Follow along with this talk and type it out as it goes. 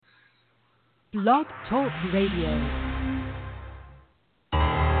Blog Talk Radio.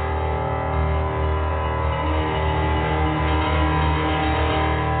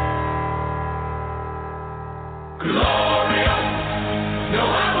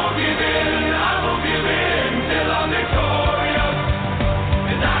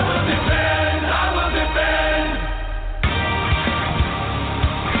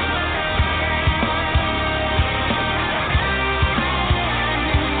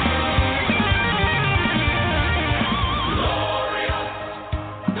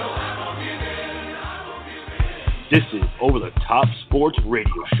 This is Over the Top Sports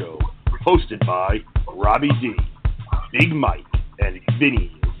Radio Show, hosted by Robbie D, Big Mike, and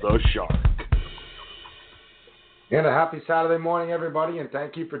Vinny the Shark. And a happy Saturday morning, everybody, and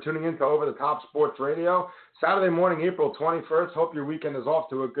thank you for tuning in to Over the Top Sports Radio. Saturday morning, April 21st. Hope your weekend is off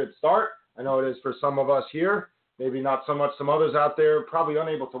to a good start. I know it is for some of us here. Maybe not so much some others out there probably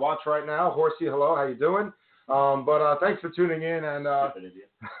unable to watch right now. Horsey, hello, how you doing? But thanks for tuning in.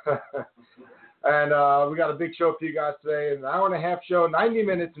 And we got a big show for you guys today. An hour and a half show, 90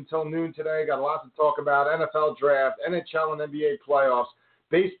 minutes until noon today. Got a lot to talk about. NFL draft, NHL and NBA playoffs,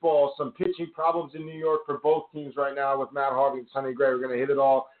 baseball, some pitching problems in New York for both teams right now with Matt Harvey and Sonny Gray. We're going to hit it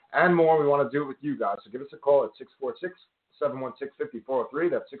all and more. We want to do it with you guys. So give us a call at 646-716-5403.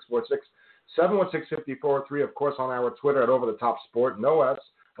 That's 646-716-5403. Of course, on our Twitter at Over the Top Sport. No S.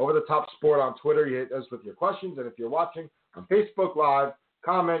 Over the Top Sport on Twitter. You hit us with your questions. And if you're watching on Facebook Live,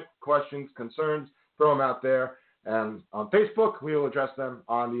 comment, questions, concerns, throw them out there. And on Facebook, we will address them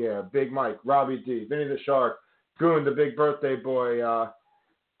on the air. Big Mike, Robbie D, Vinny the Shark, Goon, the big birthday boy,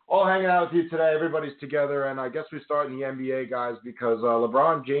 all hanging out with you today. Everybody's together. And I guess we start in the NBA, guys, because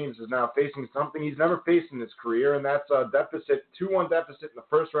LeBron James is now facing something he's never faced in his career, and that's a 2-1 deficit in the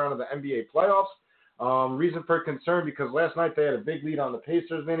first round of the NBA playoffs. Reason for concern, because last night they had a big lead on the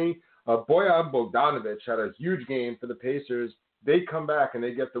Pacers, Vinny. Bojan Bogdanovic had a huge game for the Pacers. They come back and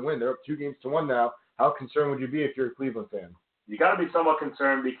they get the win. They're up 2-1 now. How concerned would you be if you're a Cleveland fan? You got to be somewhat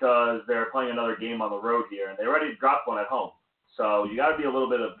concerned because they're playing another game on the road here, and they already dropped one at home. So you got to be a little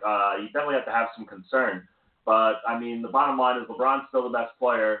bit of you definitely have to have some concern. But, I mean, the bottom line is LeBron's still the best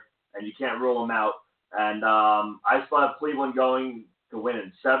player, and you can't rule him out. And I still have Cleveland going to win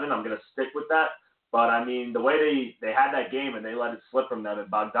in 7. I'm going to stick with that. But, I mean, the way they had that game and they let it slip from them,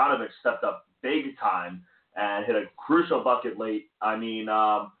 and Bogdanovic stepped up big time and hit a crucial bucket late. I mean,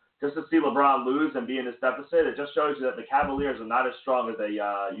 just to see LeBron lose and be in this deficit, it just shows you that the Cavaliers are not as strong as they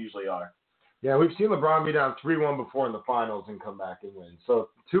usually are. Yeah, we've seen LeBron be down 3-1 before in the finals and come back and win. So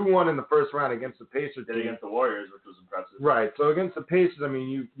 2-1 in the first round against the Pacers. Did against the Warriors, which was impressive. Right. So against the Pacers, I mean,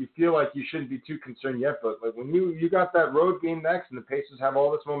 you feel like you shouldn't be too concerned yet. But like when you got that road game next and the Pacers have all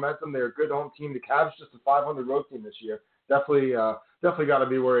this momentum, they're a good home team. The Cavs just a 500 road team this year. Definitely got to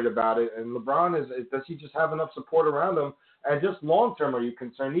be worried about it. And LeBron, does he just have enough support around him? And just long-term, are you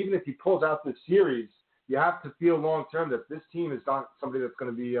concerned? Even if he pulls out this series, you have to feel long-term that this team is not somebody that's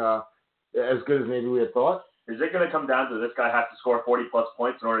going to be as good as maybe we had thought. Is it going to come down to this guy has to score 40-plus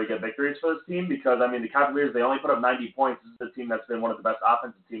points in order to get victories for this team? Because, I mean, the Cavaliers, they only put up 90 points. This is a team that's been one of the best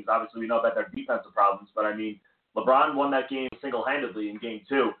offensive teams. Obviously, we know about their defensive problems. But, I mean, LeBron won that game single-handedly in Game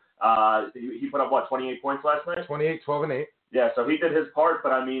 2. He put up, 28 points last night? 28, 12, and 8. Yeah, so he did his part,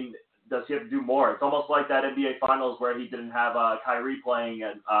 but, I mean, does he have to do more? It's almost like that NBA Finals where he didn't have Kyrie playing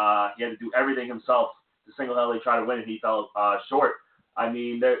and he had to do everything himself to single-handedly try to win, and he fell short. I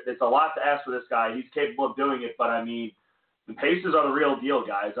mean, it's a lot to ask for this guy. He's capable of doing it, but, I mean, the Pacers are the real deal,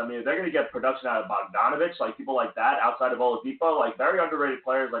 guys. I mean, if they're going to get production out of Bogdanovic, like people like that, outside of Oladipo, like very underrated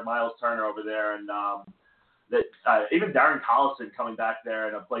players like Miles Turner over there, and even Darren Collison coming back there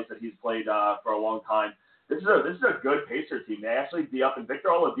in a place that he's played for a long time. This is a good Pacer team. They actually be up, and Victor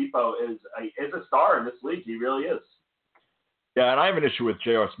Oladipo is a star in this league. He really is. Yeah, and I have an issue with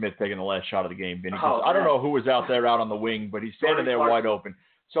J.R. Smith taking the last shot of the game, Vinny. I don't know who was out there out on the wing, but he's standing there wide open.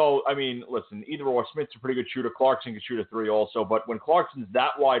 So, I mean, listen, either or. Smith's a pretty good shooter. Clarkson can shoot a 3 also. But when Clarkson's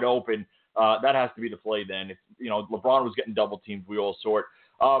that wide open, that has to be the play then. If, LeBron was getting double-teamed, we all saw it.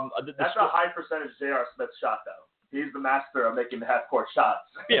 That's a high percentage J.R. Smith shot, though. He's the master of making the half-court shots.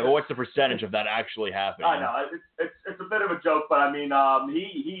 Yeah, but what's the percentage of that actually happening? I know. It's a bit of a joke, but, I mean,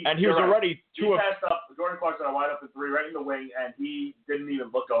 he was already he passed up. Jordan Clarkson a wide open 3 right in the wing, and he didn't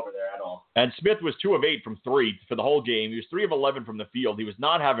even look over there at all. And Smith was 2 of 8 from 3 for the whole game. He was 3 of 11 from the field. He was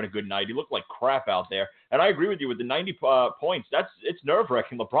not having a good night. He looked like crap out there. And I agree with you with the 90 points. It's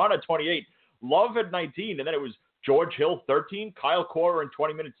nerve-wracking. LeBron had 28, Love had 19, and then it was George Hill 13, Kyle Korver in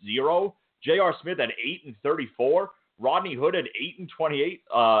 20 minutes 0. J.R. Smith had 8 and 34. Rodney Hood had 8 and 28.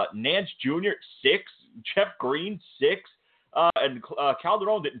 Nance Jr. 6. Jeff Green 6. And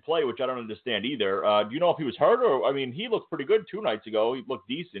Calderon didn't play, which I don't understand either. Do you know if he was hurt or? I mean, he looked pretty good 2 nights ago. He looked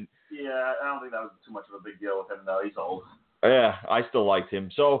decent. Yeah, I don't think that was too much of a big deal with him, though. He's old. Yeah, I still liked him.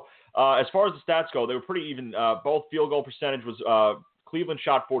 So as far as the stats go, they were pretty even. Both field goal percentage was Cleveland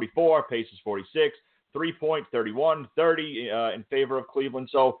shot 44, Pacers 46, 3-point 31, 30 in favor of Cleveland.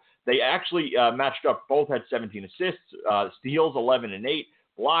 So they actually matched up. Both had 17 assists, steals 11 and 8.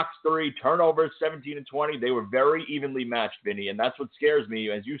 Blocks 3, turnovers 17 and 20. They were very evenly matched, Vinny, and that's what scares me.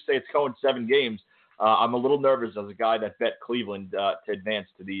 As you say, it's going 7 games. I'm a little nervous as a guy that bet Cleveland to advance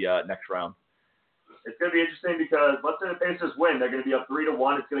to the next round. It's going to be interesting because let's say the Pacers win. They're going to be up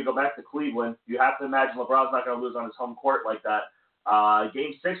 3-1. It's going to go back to Cleveland. You have to imagine LeBron's not going to lose on his home court like that.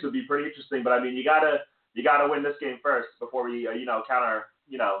 Game 6 would be pretty interesting, but I mean, you gotta win this game first before we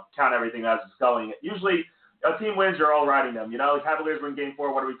count everything as it's going. Usually, a team wins, you're all riding them. The Cavaliers win Game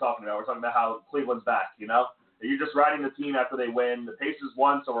 4. What are we talking about? We're talking about how Cleveland's back. You're just riding the team after they win. The Pacers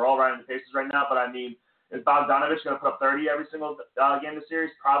won, so we're all riding the Pacers right now. But I mean, is Bogdanovich going to put up 30 every single game of the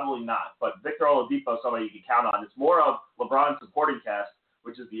series? Probably not. But Victor Oladipo is somebody you can count on. It's more of LeBron's supporting cast,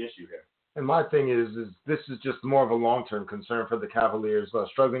 which is the issue here. And my thing is this is just more of a long-term concern for the Cavaliers,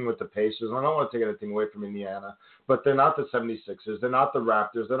 struggling with the Pacers. And I don't want to take anything away from Indiana, but they're not the 76ers. They're not the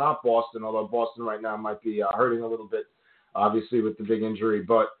Raptors. They're not Boston, although Boston right now might be hurting a little bit, obviously, with the big injury.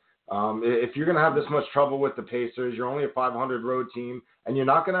 But if you're going to have this much trouble with the Pacers, you're only a 500 road team, and you're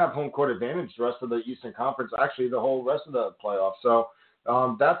not going to have home court advantage the rest of the Eastern Conference, actually the whole rest of the playoffs. So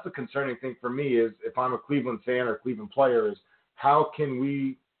that's the concerning thing for me is if I'm a Cleveland fan or Cleveland player is how can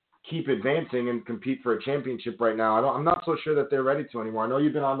we keep advancing and compete for a championship right now? I'm not so sure that they're ready to anymore. I know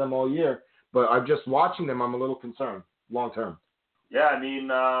you've been on them all year, but I'm just watching them. I'm a little concerned long term. Yeah, I mean,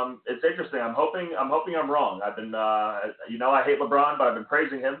 it's interesting. I'm hoping I'm wrong. I've been, I hate LeBron, but I've been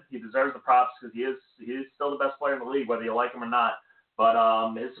praising him. He deserves the props because he is still the best player in the league, whether you like him or not. But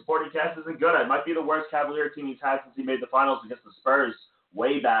his supporting cast isn't good. It might be the worst Cavalier team he's had since he made the finals against the Spurs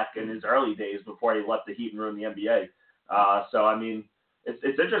way back in his early days before he left the Heat and ruined the NBA. So I mean,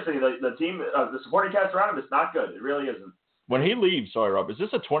 it's interesting. The team, the supporting cast around him is not good. It really isn't. When he leaves, sorry, Rob, is this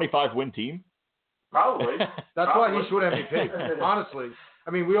a 25-win team? Probably. That's why he should win MVP. Honestly,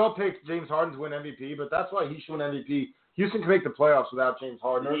 I mean, we all picked James Harden to win MVP, but that's why he should win MVP. Houston can make the playoffs without James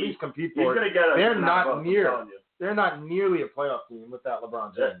Harden, or at least compete for it. They're not nearly a playoff team without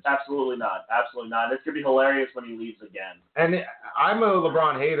LeBron James. Absolutely not. Absolutely not. It's gonna be hilarious when he leaves again. And I'm a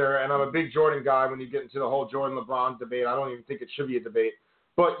LeBron hater, and I'm a big Jordan guy. When you get into the whole Jordan-LeBron debate, I don't even think it should be a debate.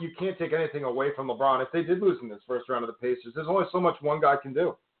 But you can't take anything away from LeBron. If they did lose in this first round of the Pacers, there's only so much one guy can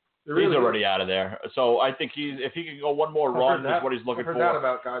do. He's already out of there. So I think if he can go one more run, is what he's looking for.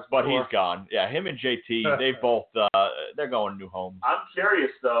 About guys but before. He's gone. Yeah, him and JT, they both they're going new homes. I'm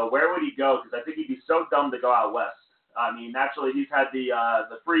curious though, where would he go? Because I think he'd be so dumb to go out west. I mean, naturally, he's had the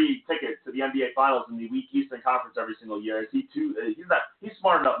free ticket to the NBA Finals in the weak Eastern Conference every single year. He's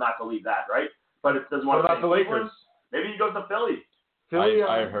smart enough not to leave that, right? But it doesn't want to. What about the Lakers? Maybe he goes to Philly. Philly,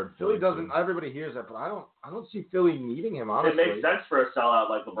 I heard Philly doesn't. Everybody hears that, but I don't see Philly needing him. Honestly, it makes sense for a sellout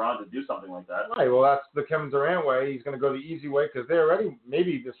like LeBron to do something like that. Right. Well, that's the Kevin Durant way. He's going to go the easy way because they're already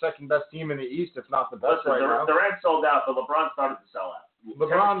maybe the second best team in the East, if not the best right now. Durant sold out, but LeBron started to sell out.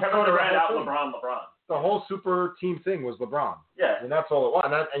 Kevin Durant out, LeBron. The whole super team thing was LeBron. Yeah. And that's all it was.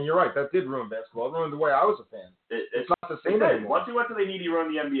 And you're right, that did ruin basketball. It ruined the way I was a fan. It's not the same anymore. Once he went to the Heat, he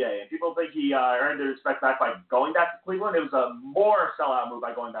ruined the NBA. And people think he earned the respect back by going back to Cleveland. It was a more sellout move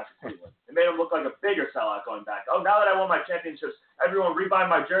by going back to Cleveland. It made him look like a bigger sellout going back. Oh, now that I won my championships, everyone rebuy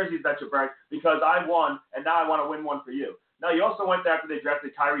my jerseys that you burned because I won, and now I want to win one for you. No, you also went there after they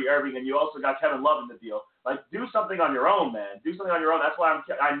drafted Kyrie Irving, and you also got Kevin Love in the deal. Like, do something on your own, man. Do something on your own. That's why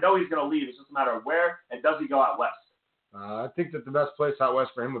I know he's going to leave. It's just a matter of where, and does he go out west? I think that the best place out west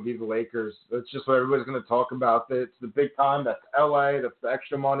for him would be the Lakers. That's just what everybody's going to talk about. It's the big time. That's L.A. That's the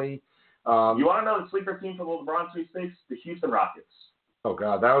extra money. You want to know the sleeper team for the LeBron sweepstakes? The Houston Rockets. Oh,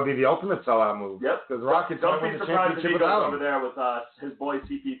 God. That would be the ultimate sellout move. Yep. Because the Rockets might win the championship without him. Over there with his boys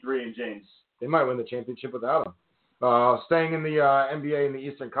CP3 and James. They might win the championship without him. Staying in the NBA in the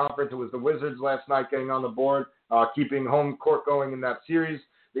Eastern Conference, it was the Wizards last night getting on the board, keeping home court going in that series.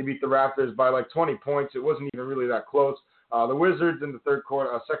 They beat the Raptors by like 20 points. It wasn't even really that close. The Wizards in the third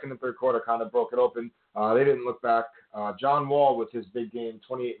quarter, second and third quarter, kind of broke it open. They didn't look back. John Wall with his big game,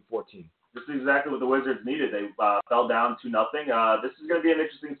 28 and 14. This is exactly what the Wizards needed. They fell down 2-0. This is going to be an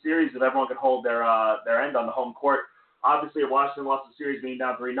interesting series if everyone can hold their end on the home court. Obviously, if Washington lost the series being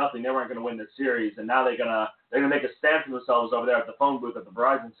down 3-0, they weren't going to win this series, and now they're gonna make a stand for themselves over there at the phone booth at the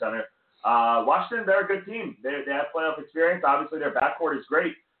Verizon Center. Washington, they're a good team. They have playoff experience. Obviously, their backcourt is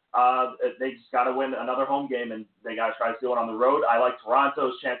great. They just got to win another home game, and they got to try to steal one on the road. I like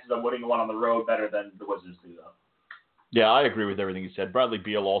Toronto's chances of winning one on the road better than the Wizards do, though. Yeah, I agree with everything you said. Bradley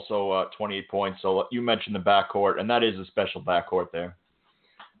Beal also 28 points. So you mentioned the backcourt, and that is a special backcourt there.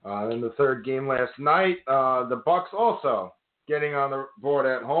 In the third game last night, the Bucks also getting on the board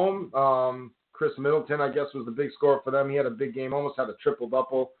at home. Chris Middleton, I guess, was the big scorer for them. He had a big game, almost had a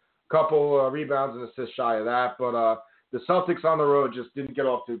triple-double, couple rebounds and assists shy of that. But the Celtics on the road just didn't get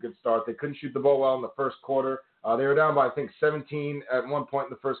off to a good start. They couldn't shoot the ball well in the first quarter. They were down by, I think, 17 at one point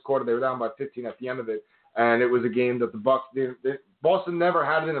in the first quarter. They were down by 15 at the end of it. And it was a game that the Bucks Boston never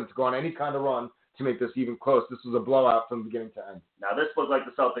had it in them to go on any kind of run to make this even close. This was a blowout from beginning to end. Now, this looked like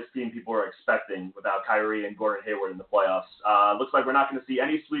the Celtics team people were expecting without Kyrie and Gordon Hayward in the playoffs. Looks like we're not going to see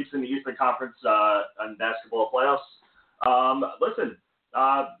any sweeps in the Eastern Conference in basketball playoffs. Listen,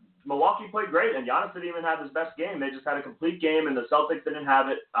 Milwaukee played great, and Giannis didn't even have his best game. They just had a complete game, and the Celtics didn't have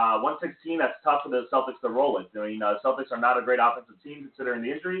it. 116, that's tough for the Celtics to roll with. I mean, the Celtics are not a great offensive team considering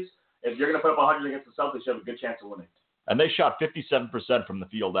the injuries. If you're going to put up 100 against the Celtics, you have a good chance of winning. And they shot 57% from the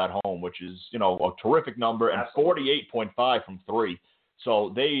field at home, which is, a terrific number, and 48.5 from three.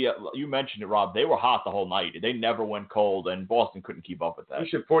 So they, you mentioned it, Rob, they were hot the whole night. They never went cold, and Boston couldn't keep up with that. You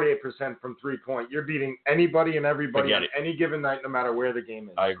shoot 48% from three-point. You're beating anybody and everybody on any given night, no matter where the game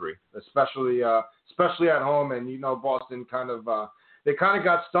is. I agree. Especially at home, and Boston they kind of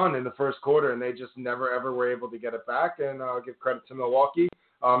got stunned in the first quarter, and they just never, ever were able to get it back. And I'll give credit to Milwaukee.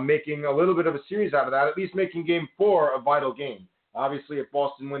 Making a little bit of a series out of that, at least making Game 4 a vital game. Obviously, if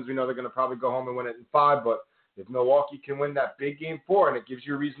Boston wins, we know they're going to probably go home and win it in 5, but if Milwaukee can win that big Game 4 and it gives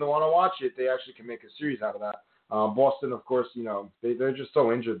you a reason to want to watch it, they actually can make a series out of that. Boston, of course, they're just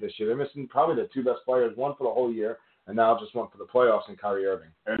so injured this year. They're missing probably the two best players, one for the whole year, and now just one for the playoffs in Kyrie Irving.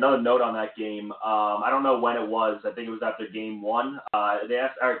 And another note on that game, I don't know when it was. I think it was after Game 1. They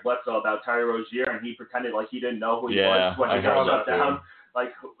asked Eric Bledsoe about Terry Rozier, and he pretended like he didn't know who he was when he got shut down.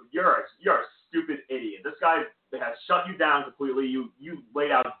 Like, you're a stupid idiot. This guy has shut you down completely. You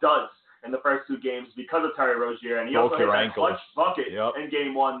laid out duds in the first two games because of Terry Rozier, and he also hit that clutch bucket in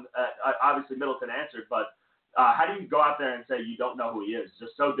Game 1. Obviously, Middleton answered, but how do you go out there and say you don't know who he is?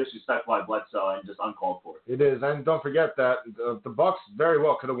 Just so disrespectful by Bledsoe and just uncalled for. It is, and don't forget that the Bucks very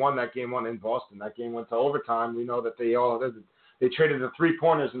well could have won that Game 1 in Boston. That game went to overtime. We know that they traded the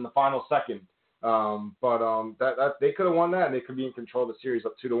 3-pointers in the final second. But they could have won that, and they could be in control of the series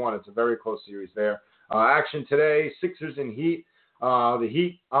up 2-1. It's a very close series there. Action today: Sixers and Heat. The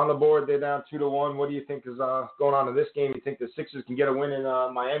Heat on the board. They're down 2-1. What do you think is going on in this game? You think the Sixers can get a win in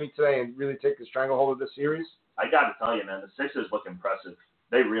Miami today and really take the stranglehold of this series? I got to tell you, man, the Sixers look impressive.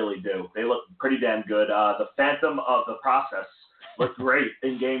 They really do. They look pretty damn good. The Phantom of the Process looked great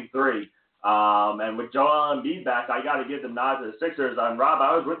in Game 3. And with Joel Embiid back, I got to give the nod to the Sixers. Rob,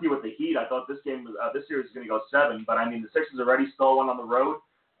 I was with you with the Heat. I thought this series was going to go 7, but I mean the Sixers already stole one on the road,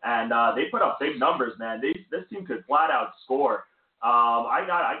 and they put up big numbers, man. This team could flat out score. I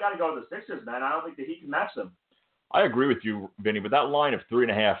got to go with the Sixers, man. I don't think the Heat can match them. I agree with you, Vinny, but that line of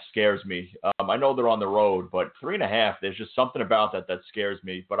 3.5 scares me. I know they're on the road, but 3.5, there's just something about that scares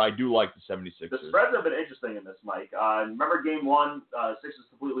me. But I do like the 76ers. The spreads have been interesting in this, Mike. Remember Game 1, Sixers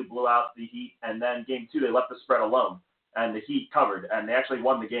completely blew out the Heat, and then Game 2, they left the spread alone, and the Heat covered, and they actually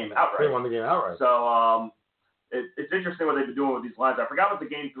won the game outright. They won the game outright. So it's interesting what they've been doing with these lines. I forgot what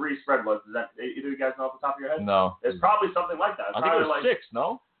the Game 3 spread was. Does that either of you guys know off the top of your head? No. It's probably something like that. I think it was 6,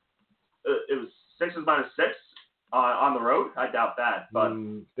 no? It was Sixers -6. On the road, I doubt that. But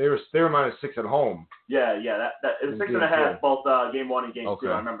they were -6 at home. Yeah, that it was 6.5 both Game 1 and Game 2.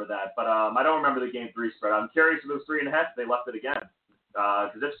 I remember that, but I don't remember the Game 3 spread. I'm curious if it was 3.5. If they left it again,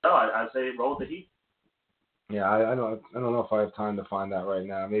 because if so, I'd say roll with the Heat. Yeah, I don't know if I have time to find that right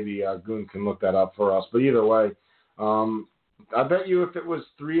now. Maybe Goon can look that up for us. But either way, I bet you if it was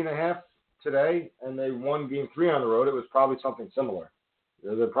 3.5 today and they won Game 3 on the road, it was probably something similar.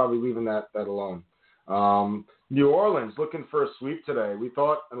 They're probably leaving that alone. New Orleans looking for a sweep today. We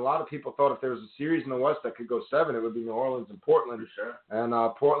thought, and a lot of people thought, if there was a series in the West that could go 7, it would be New Orleans and Portland. For sure. And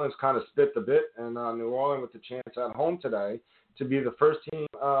Portland's kind of spit the bit, and New Orleans with the chance at home today to be the first team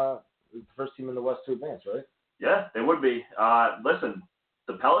in the West to advance, right? Yeah, they would be. Listen,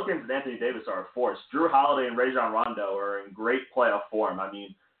 the Pelicans and Anthony Davis are a force. Drew Holiday and Rajon Rondo are in great playoff form. I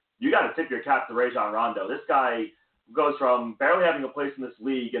mean, you got to tip your cap to Rajon Rondo. This guy goes from barely having a place in this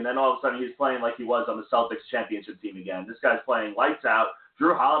league, and then all of a sudden he's playing like he was on the Celtics championship team again. This guy's playing lights out.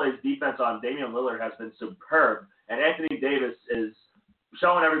 Drew Holiday's defense on Damian Lillard has been superb, and Anthony Davis is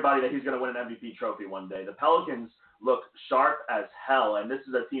showing everybody that he's going to win an MVP trophy one day. The Pelicans look sharp as hell, and this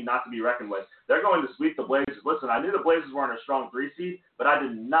is a team not to be reckoned with. They're going to sweep the Blazers. Listen, I knew the Blazers weren't a strong 3 seed, but I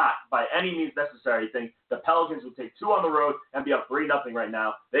did not, by any means necessary, think the Pelicans would take 2 on the road and be up 3-0 right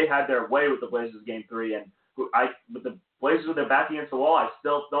now. They had their way with the Blazers game 3, and with the Blazers with their back against the wall, I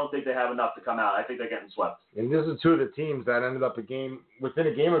still don't think they have enough to come out. I think they're getting swept. And this is 2 of the teams that ended up within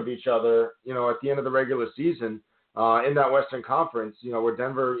a game of each other, at the end of the regular season. In that Western Conference, where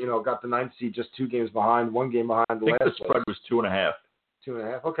Denver, got the 9th seed just 2 games behind, 1 game behind the last. I think the spread was 2.5.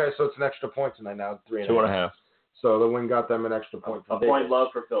 2.5. Okay, so it's an extra point tonight now, 3.5. 2.5. So the win got them an extra point. A point love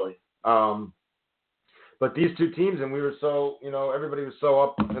for Philly. But these 2 teams, and we were so, everybody was so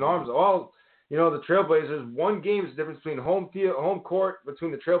up in arms. Well, the Trailblazers, 1 game is the difference between home court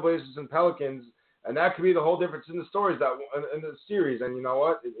between the Trailblazers and Pelicans. And that could be the whole difference in the stories in the series. And you know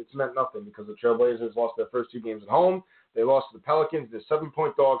what? It's meant nothing because the Trailblazers lost their first 2 games at home. They lost to the Pelicans. They're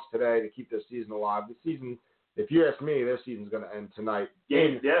 7-point dogs today to keep their season alive. The season, if you ask me, their season's going to end tonight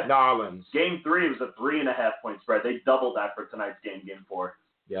in New Orleans. Game 3 was a 3.5-point spread. They doubled that for tonight's game 4.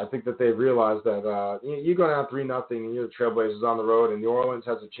 Yeah, I think that they've realized that you go down 3-0 and you're the Trailblazers on the road, and New Orleans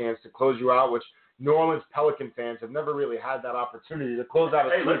has a chance to close you out, which New Orleans Pelican fans have never really had that opportunity to close out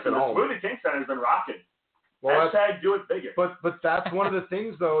a sweep at home. The Smoothie King Center's been rocking. Well, Hashtag do it bigger. But that's one of the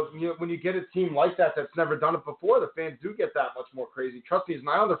things, though. When you get a team like that that's never done it before, the fans do get that much more crazy. Trust me, as an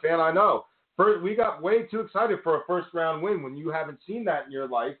Islander fan, I know. First, we got way too excited for a first-round win when you haven't seen that in your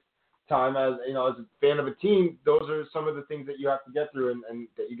lifetime as a fan of a team. Those are some of the things that you have to get through and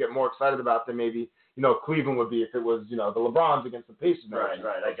that you get more excited about than maybe Cleveland would be if it was the LeBrons against the Pacers. Right.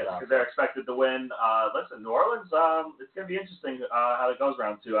 I guess because they're expected to win. Listen, New Orleans, it's going to be interesting how it goes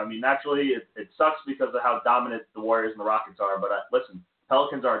round 2. I mean, naturally, it sucks because of how dominant the Warriors and the Rockets are. But listen,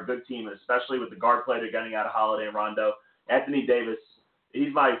 Pelicans are a good team, and especially with the guard play they're getting out of Holiday and Rondo. Anthony Davis,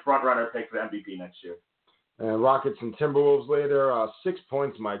 he's my front-runner pick for MVP next year. And Rockets and Timberwolves later. 6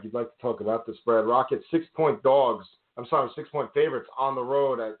 points, Mike. You'd like to talk about the spread. Rockets 6-point dogs. 6-point favorites on the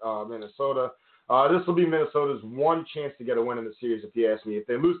road at Minnesota. This will be Minnesota's one chance to get a win in the series, if you ask me. If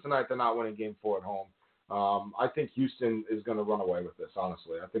they lose tonight, they're not winning Game 4 at home. I think Houston is going to run away with this,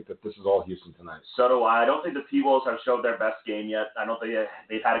 honestly. I think that this is all Houston tonight. So do I. I don't think the T-Wolves have showed their best game yet. I don't think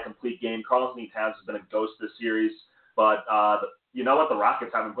they've had a complete game. Karl-Anthony Towns has been a ghost this series. But you know what? The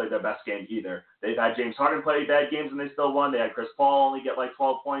Rockets haven't played their best game either. They've had James Harden play bad games, and they still won. They had Chris Paul only get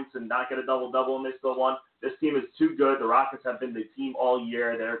 12 points and not get a double-double, and they still won. This team is too good. The Rockets have been the team all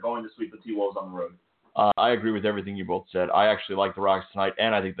year. They're going to sweep the T-Wolves on the road. I agree with everything you both said. I actually like the Rockets tonight,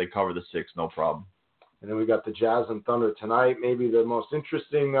 and I think they cover the 6, no problem. And then we got the Jazz and Thunder tonight, maybe the most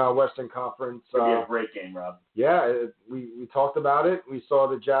interesting Western Conference. It'll be a great game, Rob. Yeah, we talked about it. We saw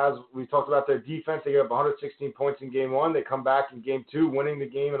the Jazz. We talked about their defense. They gave up 116 points in Game 1. They come back in Game 2, winning the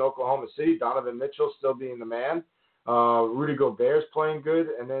game in Oklahoma City. Donovan Mitchell still being the man. Rudy Gobert's playing good.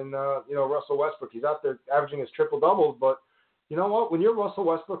 And then, Russell Westbrook. He's out there averaging his triple-doubles, but you know what? When you're Russell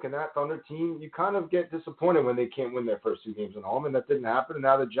Westbrook and that Thunder team, you kind of get disappointed when they can't win their first 2 games at home, and that didn't happen. And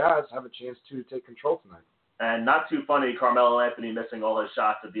now the Jazz have a chance to take control tonight. And not too funny, Carmelo Anthony missing all his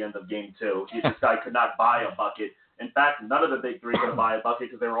shots at the end of Game 2. This guy could not buy a bucket. In fact, none of the big 3 could buy a bucket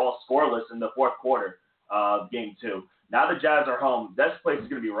because they were all scoreless in the fourth quarter of Game 2. Now the Jazz are home. This place is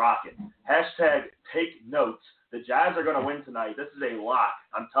going to be rocking. Hashtag take notes. The Jazz are going to win tonight. This is a lock.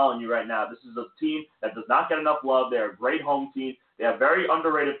 I'm telling you right now. This is a team that does not get enough love. They're a great home team. They have very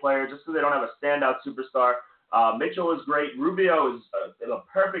underrated players just because they don't have a standout superstar. Mitchell is great. Rubio is a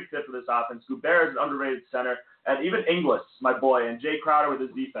perfect fit for this offense. Gobert is an underrated center. And even Ingles, my boy, and Jay Crowder with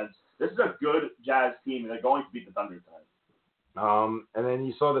his defense. This is a good Jazz team, and they're going to beat the Thunder tonight. And then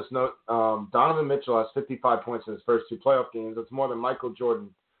you saw this note. Donovan Mitchell has 55 points in his first 2 playoff games. That's more than Michael Jordan,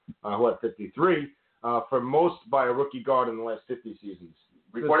 who had 53. For most by a rookie guard in the last 50 seasons.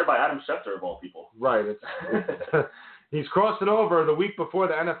 Reported by Adam Schefter, of all people. Right. He's crossing over the week before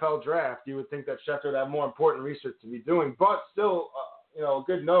the NFL draft. You would think that Schefter would have more important research to be doing, but still, a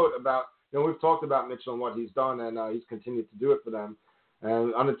good note about, we've talked about Mitchell and what he's done, and he's continued to do it for them.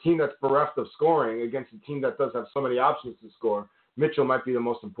 And on a team that's bereft of scoring against a team that does have so many options to score, Mitchell might be the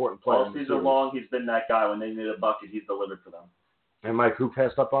most important player. All season long, he's been that guy. When they need a bucket, he's delivered for them. And Mike, who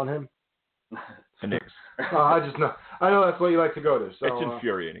passed up on him? The Knicks. I know that's what you like to go to. So, it's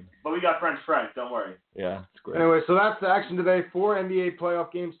infuriating. But we got French Frank, don't worry. Yeah, it's great. Anyway, so that's the action today. 4 NBA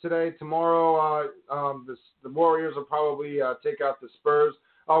playoff games today. Tomorrow, the Warriors will probably take out the Spurs.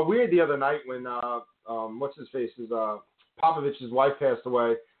 Weird the other night when Popovich's wife passed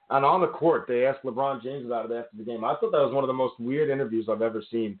away, and on the court they asked LeBron James about it after the game. I thought that was one of the most weird interviews I've ever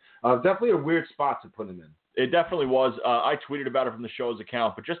seen. Definitely a weird spot to put him in. It definitely was. I tweeted about it from the show's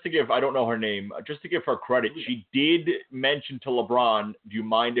account, but just to give, I don't know her name, just to give her credit, she did mention to LeBron, do you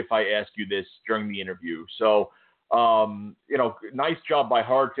mind if I ask you this during the interview? So, nice job by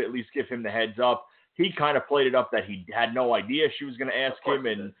her to at least give him the heads up. He kind of played it up that he had no idea she was going to ask him,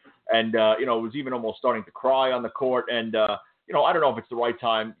 and was even almost starting to cry on the court. And, I don't know if it's the right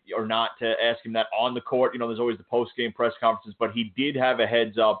time or not to ask him that on the court. There's always the post-game press conferences, but he did have a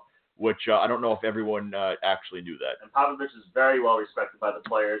heads up, which I don't know if everyone actually knew that. And Popovich is very well respected by the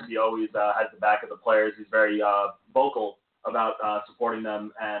players. He always has the back of the players. He's very vocal about supporting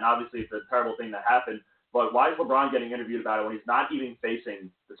them, and obviously it's a terrible thing that happened. But why is LeBron getting interviewed about it when he's not even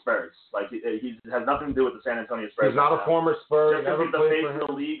facing the Spurs? Like, he has nothing to do with the San Antonio Spurs. He's not a former Spur. Just because he's the face of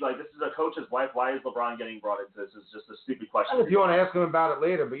the league. Like, this is a coach's wife. Why is LeBron getting brought into this? It's just a stupid question. If you want to ask him about it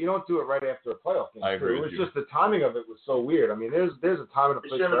later, but you don't do it right after a playoff game. I agree with you. It was just the timing of it was so weird. I mean, there's a time and a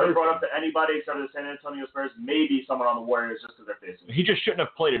place. It shouldn't have been brought up to anybody except for the San Antonio Spurs. Maybe someone on the Warriors just because they're facing him. He just shouldn't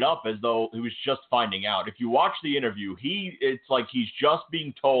have played it up as though he was just finding out. If you watch the interview, it's like he's just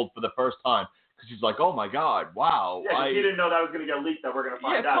being told for the first time. Because he's like, oh, my God, wow. Yeah, he didn't know that was going to get leaked, that we're going to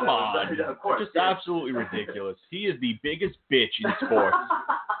find out. Come on. Of course. Just absolutely ridiculous. He is the biggest bitch in sports.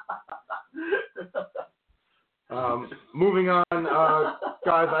 Moving on,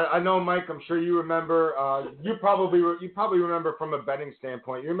 guys, I know, Mike, I'm sure you remember. You probably remember from a betting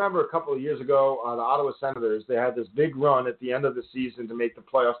standpoint. You remember a couple of years ago, the Ottawa Senators, they had this big run at the end of the season to make the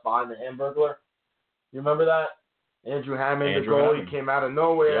playoffs behind the Hamburglar. You remember that? Andrew Hammond, the goalie, came out of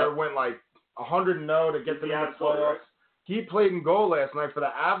nowhere, went like 100-0 to get them in the playoffs. He played in goal last night for the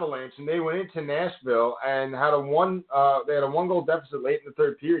Avalanche, and they went into Nashville and had a one-goal deficit late in the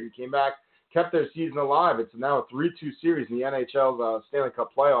third period and came back, kept their season alive. It's now a 3-2 series in the NHL's Stanley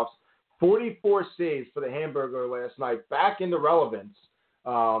Cup playoffs. 44 saves for the Hamburglar last night, back into relevance.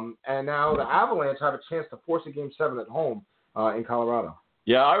 And now the Avalanche have a chance to force a Game 7 at home in Colorado.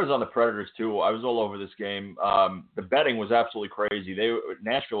 Yeah, I was on the Predators, too. I was all over this game. The betting was absolutely crazy.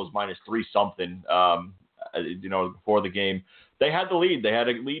 Nashville was minus 3-something, before the game. They had the lead. They had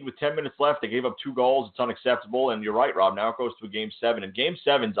a lead with 10 minutes left. They gave up 2 goals. It's unacceptable. And you're right, Rob. Now it goes to a Game 7. And Game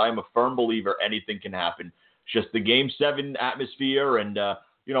 7s, I am a firm believer anything can happen. It's just the Game 7 atmosphere and,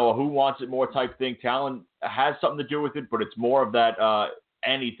 who wants it more type thing. Talent has something to do with it, but it's more of that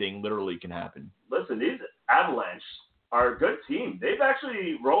anything literally can happen. Listen, these Avalanche are a good team. They've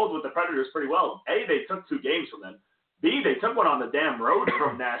actually rolled with the Predators pretty well. A, they took 2 games from them. B, they took one on the damn road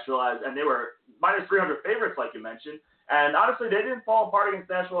from Nashville, and they were minus 300 favorites, like you mentioned. And honestly, they didn't fall apart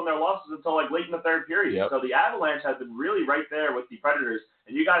against Nashville in their losses until like late in the third period. Yep. So the Avalanche has been really right there with the Predators,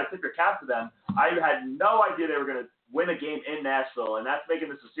 and you got to tip your cap to them. I had no idea they were going to win a game in Nashville, and that's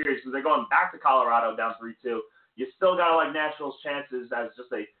making this a series because they're going back to Colorado down 3-2. You still got to like Nashville's chances as just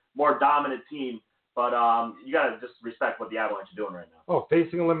a more dominant team. But you got to just respect what the Avalanche are doing right now. Oh,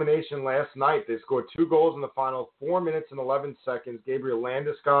 facing elimination last night. They scored 2 goals in the final 4 minutes and 11 seconds. Gabriel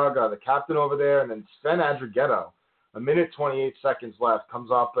Landeskog, the captain over there, and then Sven Adrigetto, 1:28 left,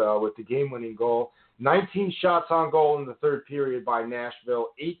 comes up with the game-winning goal. 19 shots on goal in the third period by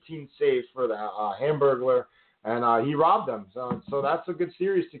Nashville, 18 saves for the Hamburglar, and he robbed them. So that's a good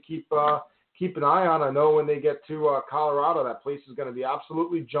series to keep an eye on. I know when they get to Colorado, that place is going to be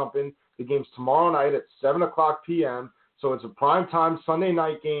absolutely jumping. The game's tomorrow night at 7 o'clock p.m., so it's a primetime Sunday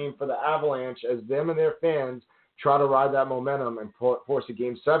night game for the Avalanche as them and their fans try to ride that momentum and force a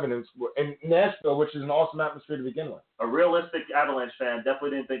Game 7 in Nashville, which is an awesome atmosphere to begin with. A realistic Avalanche fan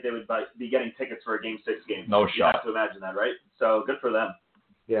definitely didn't think they would be getting tickets for a Game 6 game. No you shot. have to imagine that, right? So good for them.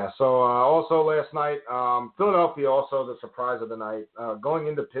 Yeah, so also last night, Philadelphia also the surprise of the night. Going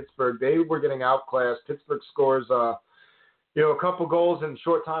into Pittsburgh, they were getting outclassed. Pittsburgh scores a couple goals in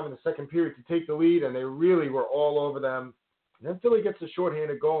short time in the second period to take the lead, and they really were all over them. And then Philly gets a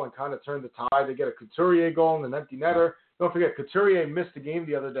shorthanded goal and kind of turned the tide. They get a Couturier goal and an empty netter. Don't forget, Couturier missed the game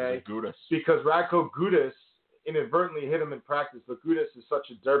the other day because Radko Gudas inadvertently hit him in practice. But Gudas is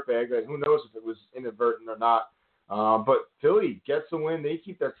such a dirtbag that who knows if it was inadvertent or not. But Philly gets the win. They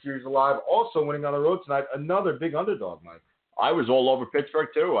keep that series alive. Also winning on the road tonight, another big underdog, Mike. I was all over Pittsburgh,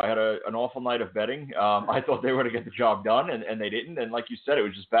 too. I had an awful night of betting. I thought they were going to get the job done, and they didn't. And like you said, it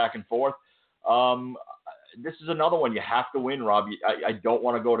was just back and forth. This is another one you have to win, Rob. I don't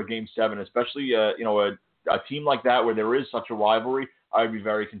want to go to Game 7, especially a team like that where there is such a rivalry. I would be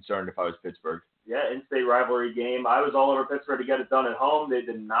very concerned if I was Pittsburgh. Yeah, in-state rivalry game. I was all over Pittsburgh to get it done at home. They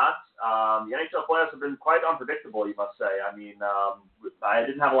did not. The NHL playoffs have been quite unpredictable, you must say. I mean, I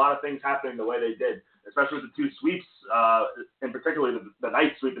didn't have a lot of things happening the way they did, especially with the 2 sweeps, in particular the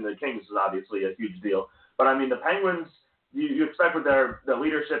night sweep in the Kings is obviously a huge deal. But, I mean, the Penguins you expect with their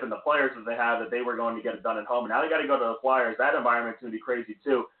leadership and the players that they have that they were going to get it done at home. And now they got to go to the Flyers. That environment's going to be crazy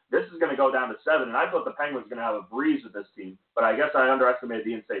too. This is going to go down to 7, and I thought the Penguins were going to have a breeze with this team, but I guess I underestimated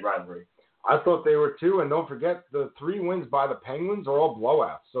the in-state rivalry. I thought they were too, and don't forget the 3 wins by the Penguins are all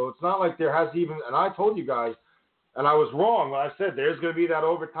blowouts. So it's not like there has even, and I told you guys, and I was wrong when I said there's going to be that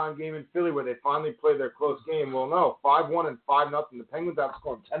overtime game in Philly where they finally play their close game. Well, no, 5-1 and 5-0. The Penguins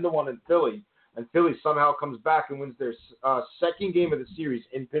outscored 10-1 in Philly, and Philly somehow comes back and wins their second game of the series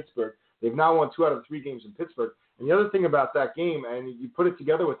in Pittsburgh. They've now won 2 out of the 3 games in Pittsburgh. And the other thing about that game, and you put it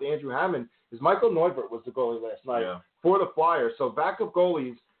together with Andrew Hammond, is Michael Neuvert was the goalie last night for the Flyers. So backup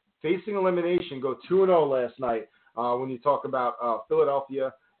goalies facing elimination go 2-0 last night when you talk about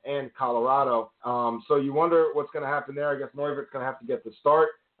Philadelphia and Colorado. So you wonder what's going to happen there. I guess Neuvert's going to have to get the start.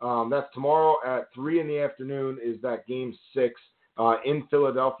 That's tomorrow at 3 in the afternoon is that Game 6 in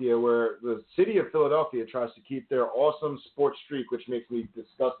Philadelphia, where the city of Philadelphia tries to keep their awesome sports streak, which makes me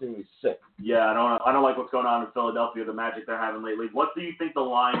disgustingly sick. Yeah, I don't like what's going on in Philadelphia, the magic they're having lately. What do you think the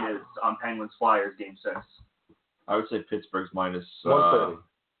line is on Penguins-Flyers Game 6? I would say Pittsburgh's minus 130.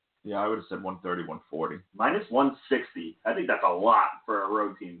 Yeah, I would have said 130, 140. Minus 160. I think that's a lot for a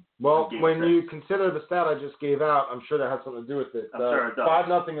road team. Well, when you consider the stat I just gave out, I'm sure that has something to do with it. I'm sure it does.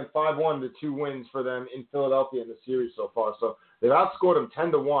 5-0 and 5-1, the 2 wins for them in Philadelphia in the series so far. So they've outscored them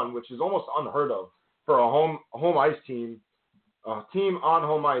 10-1, which is almost unheard of for a home ice team, a team on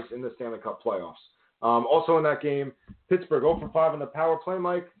home ice in the Stanley Cup playoffs. Also in that game, Pittsburgh 0 for 5 on the power play,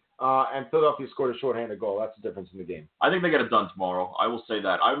 Mike. And Philadelphia scored a shorthanded goal. That's the difference in the game. I think they get it done tomorrow. I will say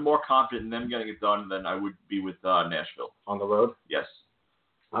that. I'm more confident in them getting it done than I would be with Nashville. On the road? Yes.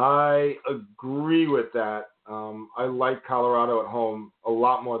 I agree with that. I like Colorado at home a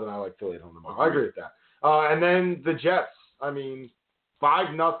lot more than I like Philly at home tomorrow. I agree with that. And then the Jets,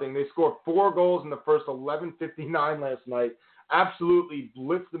 5-0. They scored 4 goals in the first 11:59 last night. Absolutely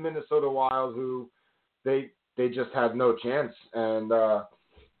blitzed the Minnesota Wild, who they just had no chance. And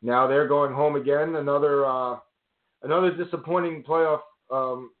now they're going home again. Another disappointing playoff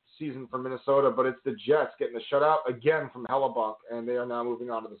season for Minnesota, but it's the Jets getting the shutout again from Hellebuck, and they are now moving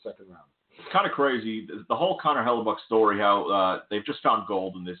on to the second round. It's kind of crazy. The whole Connor Hellebuck story, how they've just found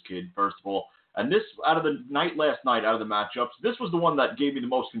gold in this kid, first of all. And this, out of the night last night, out of the matchups, this was the one that gave me the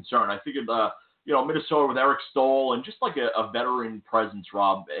most concern. I figured, Minnesota with Eric Stoll and just like a veteran presence,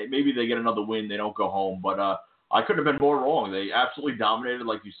 Rob. Maybe they get another win, they don't go home, but I couldn't have been more wrong. They absolutely dominated,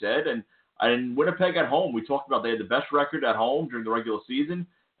 like you said. And Winnipeg at home, we talked about they had the best record at home during the regular season.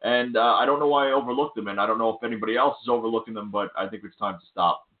 And I don't know why I overlooked them, and I don't know if anybody else is overlooking them, but I think it's time to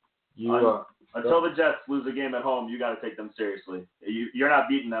stop. Until the Jets lose a game at home, you got to take them seriously. You're not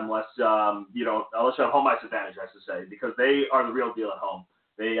beating them unless you have home ice advantage, I should say, because they are the real deal at home.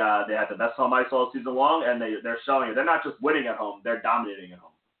 They have the best home ice all season long, and they're showing it. They're not just winning at home; they're dominating at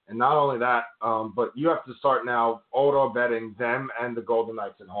home. And not only that, but you have to start now auto betting them and the Golden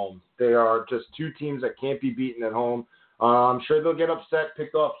Knights at home. They are just 2 teams that can't be beaten at home. I'm sure they'll get upset,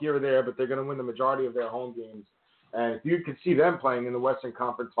 picked off here or there, but they're going to win the majority of their home games. And if you could see them playing in the Western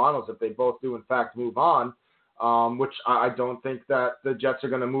Conference Finals, if they both do, in fact, move on, which I don't think that the Jets are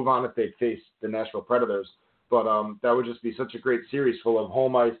going to move on if they face the Nashville Predators. But that would just be such a great series full of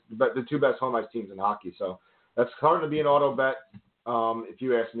home ice, the 2 best home ice teams in hockey. So that's starting to be an auto bet, if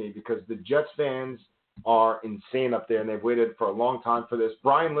you ask me, because the Jets fans are insane up there, and they've waited for a long time for this.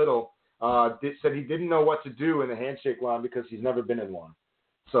 Brian Little said he didn't know what to do in the handshake line because he's never been in one.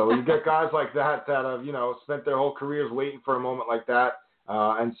 So you get guys like that have, spent their whole careers waiting for a moment like that.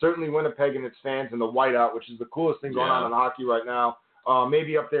 And certainly Winnipeg and its fans and the whiteout, which is the coolest thing going on in hockey right now,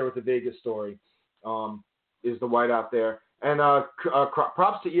 maybe up there with the Vegas story, is the whiteout there. And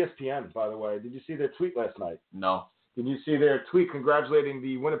props to ESPN, by the way. Did you see their tweet last night? No. Did you see their tweet congratulating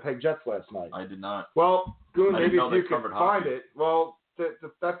the Winnipeg Jets last night? I did not. Well, Goon, maybe if you could find hockey. it. Well,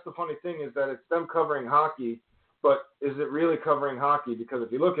 that's the funny thing is that it's them covering hockey, but is it really covering hockey? Because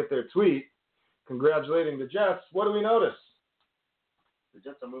if you look at their tweet congratulating the Jets, what do we notice? The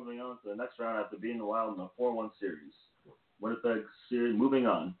Jets are moving on to the next round after beating the Wild in the 4-1 series. Winnipeg series moving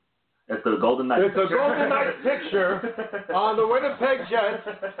on. It's the Golden Knights. It's a Golden Knights picture on the Winnipeg Jets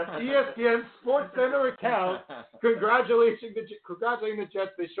ESPN Sports Center account. Congratulating the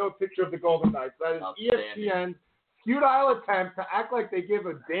Jets. They show a picture of the Golden Knights. That is ESPN's futile attempt to act like they give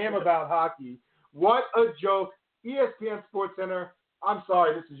a damn about hockey. What a joke. ESPN Sports Center. I'm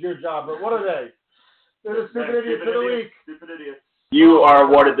sorry, this is your job, but what are they? They're the stupid idiots of the week. Stupid idiots. You are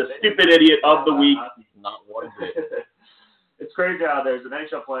awarded the stupid idiot of the week. Not one bit. It's crazy how there's an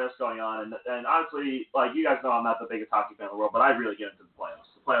NHL playoffs going on, and honestly, like you guys know, I'm not the biggest hockey fan in the world, but I really get into the playoffs.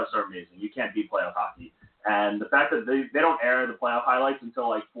 The playoffs are amazing. You can't beat playoff hockey. And the fact that they don't air the playoff highlights until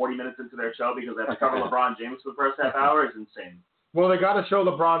like 40 minutes into their show because they have to cover LeBron James for the first half hour is insane. Well, they got to show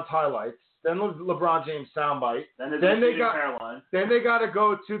LeBron's highlights, then LeBron James soundbite. Then they got to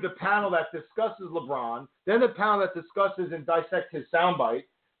go to the panel that discusses LeBron, then the panel that discusses and dissects his soundbite.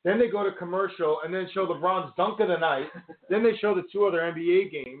 Then they go to commercial and then show LeBron's dunk of the night. Then they show the 2 other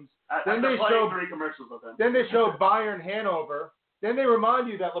NBA games. Then they show 3 commercials with them. Then they show Bayern Hanover. Then they remind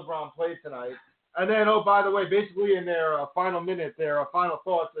you that LeBron played tonight. And then, oh, by the way, basically in their final minute, their final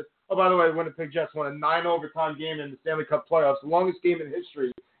thoughts, oh, by the way, Winnipeg Jets won a 9-overtime game in the Stanley Cup playoffs, the longest game in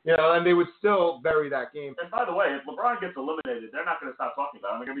history. You know, and they would still bury that game. And by the way, if LeBron gets eliminated, they're not going to stop talking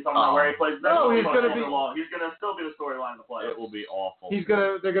about him. They're going to be talking about where he plays. No, he's going to still be the storyline of the playoffs. It will be awful.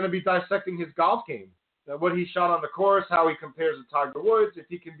 They're going to be dissecting his golf game. What he shot on the course, how he compares to Tiger Woods, if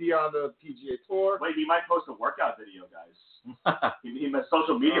he can be on the PGA Tour. Wait, he might post a workout video, guys.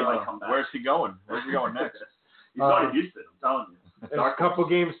 Social media might come back. Where's he going? Where's he going next? He's going to Houston, I'm telling you. There's a couple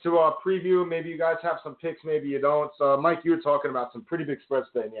games to preview. Maybe you guys have some picks, maybe you don't. So, Mike, you were talking about some pretty big spreads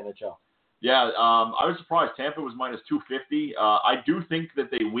today in the NHL. Yeah, I was surprised. Tampa was minus 250. I do think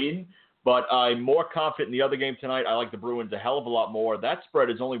that they win, but I'm more confident in the other game tonight. I like the Bruins a hell of a lot more. That spread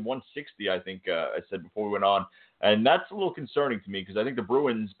is only 160, I think I said before we went on. And that's a little concerning to me because I think the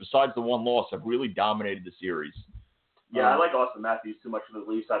Bruins, besides the one loss, have really dominated the series. Yeah, I like Austin Matthews too much for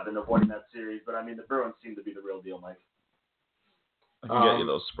the Leafs. I've been avoiding that series, but I mean, the Bruins seem to be the real deal, Mike. I can get you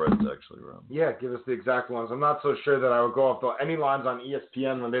those spreads, actually, Rob. Yeah, give us the exact ones. I'm not so sure that I would go off any lines on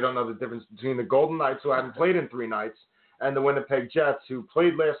ESPN when they don't know the difference between the Golden Knights, who hadn't played in 3 nights, and the Winnipeg Jets, who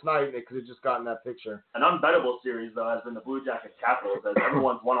played last night, and they could have just gotten that picture. An unbettable series, though, has been the Blue Jackets Capitals, as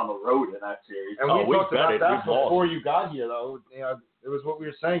everyone's won on the road in that series. And we talked about that before you got here, though. You know, it was what we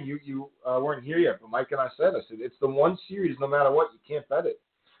were saying. You weren't here yet, but Mike and I said, it's the one series, no matter what, you can't bet it.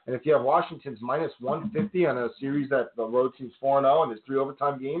 And if you have Washington's minus 150 on a series that the road team's 4-0 and there's 3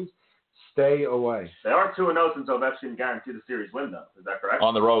 overtime games, stay away. They are 2-0 since Ovechkin guaranteed the series win, though. Is that correct?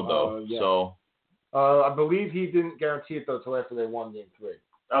 On the road, though. Yeah. So. I believe he didn't guarantee it, though, until after they won Game 3.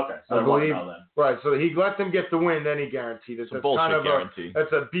 Okay, so I believe, right, so he let them get the win, then he guaranteed it. It's a bullshit guarantee.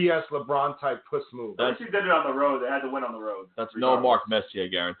 That's a BS LeBron-type puss move. Once you did it on the road, they had to win on the road. That's no Mark Messier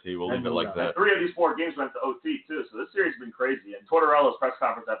guarantee. We'll leave it like that. And 3 of these 4 games went to OT, too, so this series has been crazy. And Tortorella's press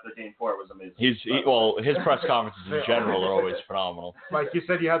conference after Game 4 was amazing. His press conferences in general are always phenomenal. Mike, you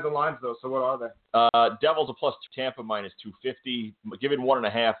said you had the lines, though, so what are they? Devils are plus 2, Tampa minus 250. Given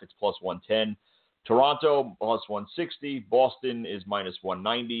 1.5, it's plus 110. Toronto plus 160. Boston is minus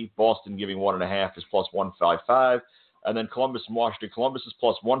 190. Boston giving 1.5 is plus 155. And then Columbus and Washington. Columbus is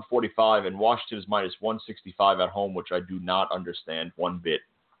plus 145, and Washington is minus 165 at home, which I do not understand one bit.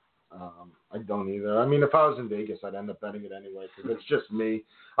 I don't either. I mean, if I was in Vegas, I'd end up betting it anyway because it's just me.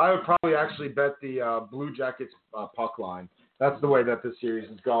 I would probably actually bet the Blue Jackets puck line. That's the way that this series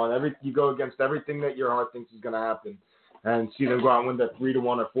is going. You go against everything that your heart thinks is going to happen. And see them go out and win that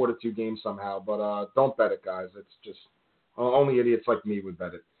 3-1 or 4-2 game somehow. But don't bet it, guys. It's just only idiots like me would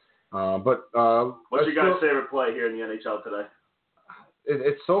bet it. What's your guys' favorite play here in the NHL today?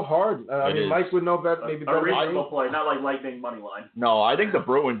 It's so hard. I mean, Mike would know better. Maybe a reasonable play, not like Lightning money line. No, I think the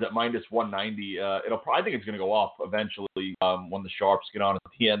Bruins at minus 190. I think it's going to go up eventually when the Sharps get on at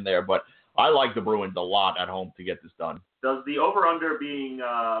the end there. But I like the Bruins a lot at home to get this done. Does the over/under being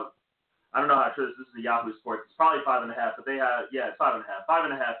I don't know how true this is. The Yahoo Sports. It's probably 5.5, but they have it's 5.5.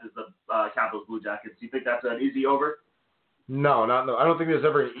 5.5 is the Capitals Blue Jackets. Do you think that's an easy over? No, I don't think there's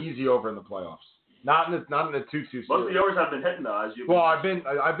ever an easy over in the playoffs. Not in the 2-2 series. Most of the overs have been hitting though, as you. Well, I've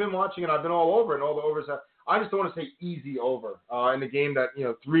been watching and I've been all over, and all the overs have. I just don't want to say easy over in the game that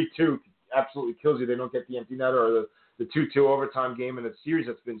 3-2 absolutely kills you. They don't get the empty netter or the 2-2 overtime game in a series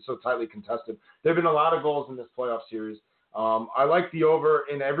that's been so tightly contested. There've been a lot of goals in this playoff series. I like the over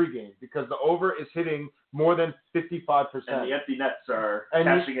in every game because the over is hitting more than 55%. And the empty nets are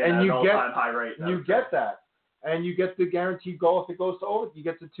cashing in at an all-time high rate. You get that. And you get the guaranteed goal if it goes to over. You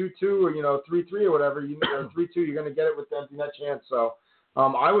get to 2-2 or 3-3 or whatever. 3-2, you're going to get it with the empty net chance. So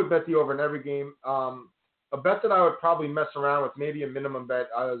I would bet the over in every game. A bet that I would probably mess around with, maybe a minimum bet,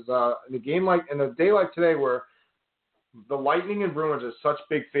 is in a day like today where the Lightning and Bruins are such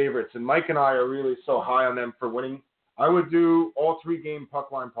big favorites, and Mike and I are really so high on them for winning. I would do all 3-game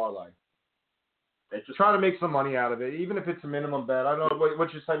puck line parlay. Just try to make some money out of it, even if it's a minimum bet. I don't know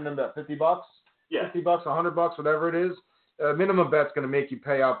what you're setting them at, $50? Yeah. $50, $100, whatever it is. Minimum bet's going to make you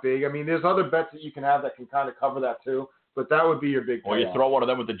pay out big. I mean, there's other bets that you can have that can kind of cover that too. But that would be your big Or you payoff. throw one of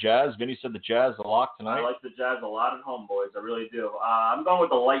them with the Jazz. Vinny said the Jazz a lock tonight. I like the Jazz a lot at home, boys. I really do. I'm going with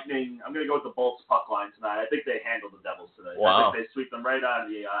the Lightning. I'm going to go with the Bolts puck line tonight. I think they handled the Devils today. Wow. I think they sweep them right out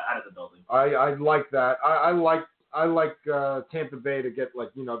of the building. I like that. I like Tampa Bay to get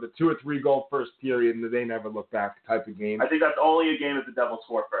the 2 or 3 goal first period and they never look back type of game. I think that's only a game if the Devils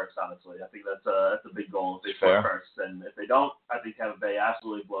score first. Honestly, I think that's a big goal if they score first, and if they don't, I think Tampa Bay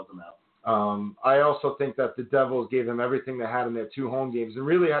absolutely blows them out. I also think that the Devils gave them everything they had in their 2 home games and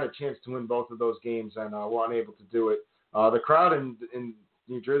really had a chance to win both of those games and were unable to do it. The crowd in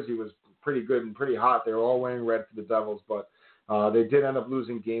New Jersey was pretty good and pretty hot. They were all wearing red for the Devils, but they did end up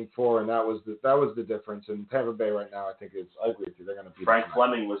losing Game 4, and that was the difference. And Tampa Bay right now, I agree with you. They're going to beat Frank them.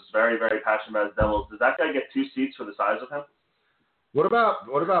 Fleming was very, very passionate about his Devils. Does that guy get 2 seats for the size of him? What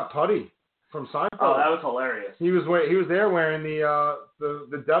about Putty from Seinfeld? Oh, that was hilarious. He was there wearing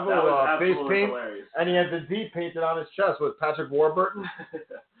the devil That was face absolutely paint, hilarious. and he had the D painted on his chest with Patrick Warburton.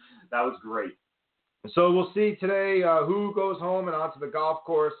 That was great. So we'll see today who goes home and onto the golf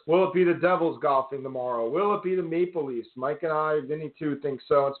course. Will it be the Devils golfing tomorrow? Will it be the Maple Leafs? Mike and I, Vinny too, think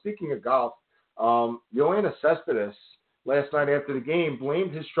so. And speaking of golf, Yoenis Cespedes last night after the game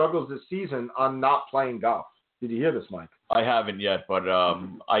blamed his struggles this season on not playing golf. Did you hear this, Mike? I haven't yet, but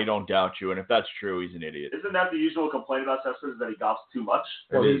I don't doubt you. And if that's true, he's an idiot. Isn't that the usual complaint about Cespedes, that he golfs too much?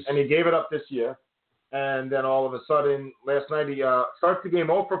 Well, he gave it up this year. And then all of a sudden, last night he starts the game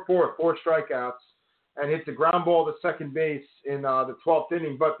 0 for 4 strikeouts, and hits the ground ball to second base in the 12th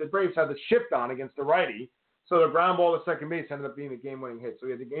inning. But the Braves had the shift on against the righty, so the ground ball to second base ended up being a game-winning hit. So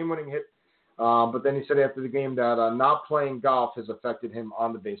he had the game-winning hit, but then he said after the game that not playing golf has affected him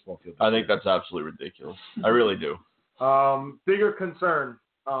on the baseball field. I think that's absolutely ridiculous. I really do. Bigger concern,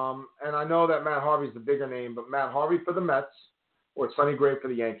 and I know that Matt Harvey's the bigger name, but Matt Harvey for the Mets or Sonny Gray for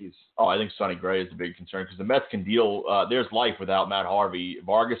the Yankees? Oh, I think Sonny Gray is the big concern because the Mets can deal. There's life without Matt Harvey.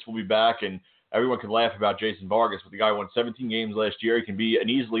 Vargas will be back, and everyone can laugh about Jason Vargas, but the guy won 17 games last year. He can be an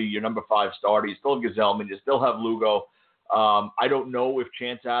easily your number 5 starter. You still have Gazelman. You still have Lugo. I don't know if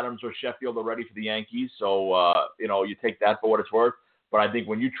Chance Adams or Sheffield are ready for the Yankees, so you take that for what it's worth. But I think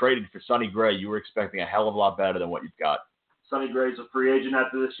when you traded for Sonny Gray, you were expecting a hell of a lot better than what you've got. Sonny Gray's a free agent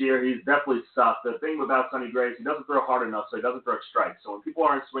after this year. He's definitely sucked. The thing about Sonny Gray is he doesn't throw hard enough, so he doesn't throw strikes. So when people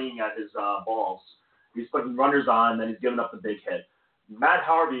aren't swinging at his balls, he's putting runners on, then he's giving up the big hit. Matt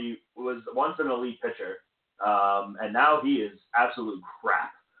Harvey was once an elite pitcher, and now he is absolute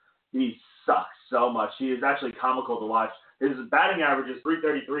crap. He sucks so much. He is actually comical to watch. His batting average is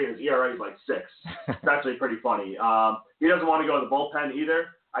 .333, and his ERA is like 6. It's actually pretty funny. He doesn't want to go to the bullpen either.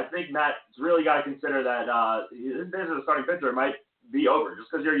 I think Matt's really got to consider that his days as a starting pitcher might be over. Just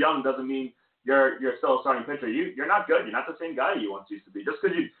because you're young doesn't mean you're still a starting pitcher. You're not good. You're not the same guy you once used to be. Just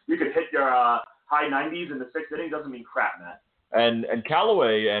because you could hit your high 90s in the 6th inning doesn't mean crap, Matt. And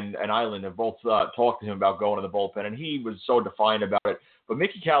Callaway and Island have both talked to him about going to the bullpen, and he was so defiant about it. But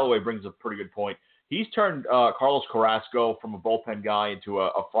Mickey Callaway brings a pretty good point. He's turned Carlos Carrasco from a bullpen guy into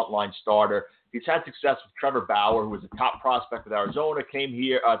a frontline starter. He's had success with Trevor Bauer, who was a top prospect with Arizona, came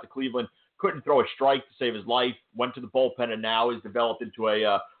here to Cleveland, couldn't throw a strike to save his life, went to the bullpen, and now is developed into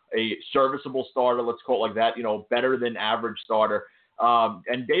a serviceable starter, let's call it like that, better than average starter.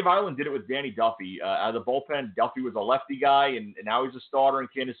 And Dave Island did it with Danny Duffy. Out of the bullpen, Duffy was a lefty guy, and now he's a starter in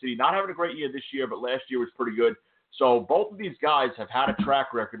Kansas City. Not having a great year this year, but last year was pretty good. So both of these guys have had a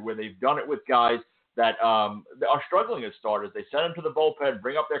track record where they've done it with guys that are struggling as starters. They send them to the bullpen,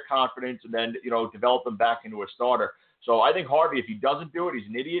 bring up their confidence, and then, develop them back into a starter. So I think Harvey, if he doesn't do it, he's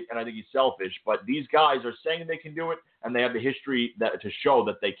an idiot, and I think he's selfish. But these guys are saying they can do it, and they have the history to show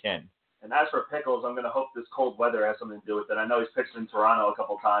that they can. And as for Pickles, I'm going to hope this cold weather has something to do with it. I know he's pitched in Toronto a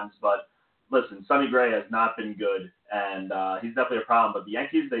couple times, but listen, Sonny Gray has not been good, and he's definitely a problem. But the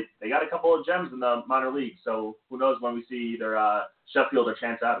Yankees, they got a couple of gems in the minor leagues, so who knows when we see either Sheffield or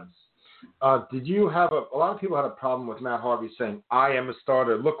Chance Adams. Did you have a lot of people had a problem with Matt Harvey saying, I am a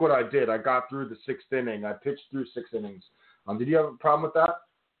starter. Look what I did. I got through the 6th inning. I pitched through 6 innings. Did you have a problem with that?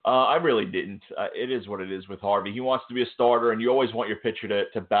 I really didn't. It is what it is with Harvey. He wants to be a starter, and you always want your pitcher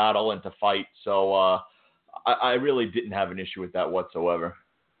to battle and to fight. So I really didn't have an issue with that whatsoever.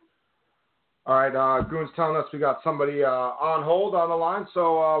 All right, Goon's telling us we got somebody on hold on the line.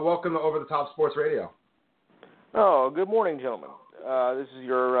 So welcome to Over the Top Sports Radio. Oh, good morning, gentlemen. This is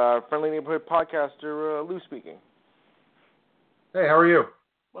your friendly neighborhood podcaster, Lou speaking. Hey, how are you?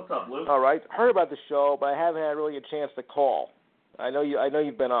 What's up, Lou? All right. Heard about the show, but I haven't had really a chance to call. I know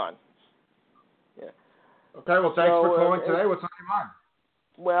you've been on. Yeah. Okay. Well, thanks for calling today. What's on your mind?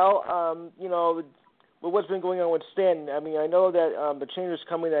 Well, with what's been going on with Stanton, I mean, I know that the changes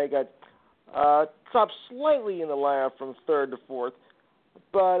coming. That I got Dropped slightly in the lineup from third to fourth,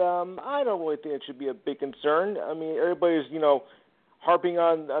 but I don't really think it should be a big concern. I mean, everybody's, harping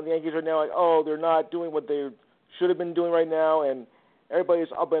on the Yankees right now, like, oh, they're not doing what they should have been doing right now, and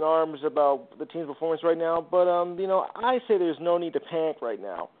everybody's up in arms about the team's performance right now. But, I say there's no need to panic right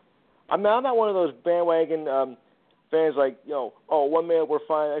now. I'm not one of those bandwagon fans like, oh, 1 minute we're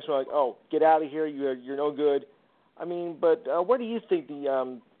fine, next one like, oh, get out of here, you're no good. I mean, but where do you think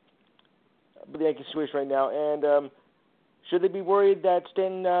the Yankees situation right now? And should they be worried that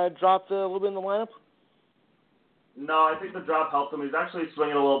Stanton dropped a little bit in the lineup? No, I think the drop helped him. He's actually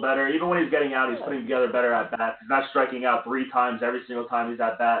swinging a little better. Even when he's getting out, he's putting together better at bats. He's not striking out 3 times every single time he's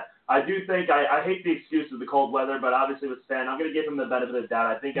at bat. I do think I hate the excuse of the cold weather, but obviously with Stan, I'm going to give him the benefit of the doubt.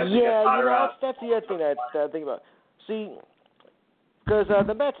 I think as he gets hotter out. That's the other thing that I think about. See, because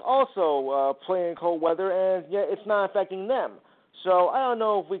the Mets also play in cold weather, and yet it's not affecting them. So I don't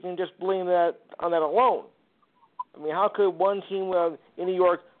know if we can just blame that on that alone. I mean, how could one team in New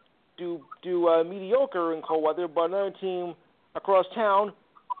York do mediocre in cold weather, but another team across town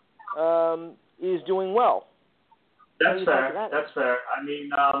is doing well? That's fair. That's fair. I mean,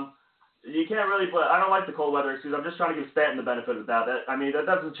 you can't really put. I don't like the cold weather excuse. I'm just trying to give Stanton the benefit of the doubt. That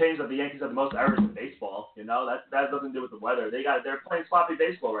doesn't change that the Yankees have the most errors in baseball. That doesn't do with the weather. They're playing sloppy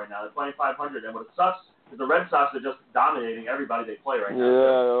baseball right now. They're playing 500, and what sucks is the Red Sox are just dominating everybody they play right now.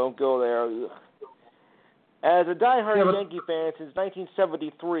 Yeah, don't go there. As a diehard Yankee fan since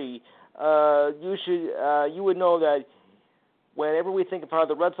 1973, you would know that whenever we think of how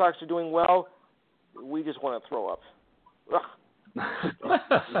the Red Sox are doing well, we just want to throw up. 18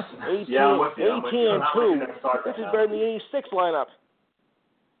 and 2. This is better than the 86 lineup.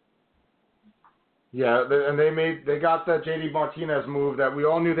 Yeah, and they got that J.D. Martinez move that we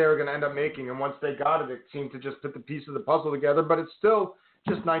all knew they were going to end up making, and once they got it, it seemed to just put the piece of the puzzle together. But it's still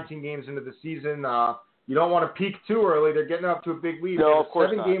just 19 games into the season. You don't want to peak too early. They're getting up to a big lead. No, of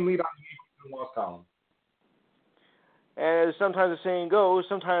course not. 7-game lead on the Yankees in the loss column. And as sometimes the saying goes,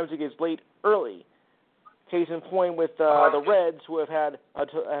 sometimes it gets late early. Case in point with the Reds, who have had a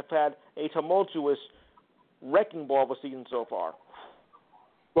tumultuous wrecking ball of a season so far.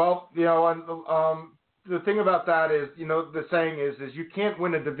 Well, the thing about that is, the saying is you can't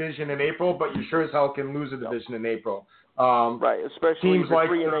win a division in April, but you sure as hell can lose a division in April. Right, especially teams like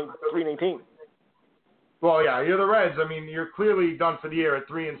 3-18. Well, yeah, you're the Reds. I mean, you're clearly done for the year at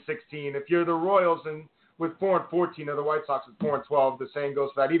 3-16. If you're the Royals and with 4-14, or the White Sox at 4-12, the saying goes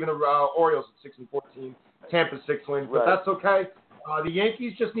for that. Even the Orioles at 6-14, Tampa 6 wins, but that's okay. The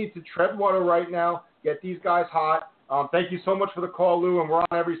Yankees just need to tread water right now, get these guys hot. Thank you so much for the call, Lou, and we're on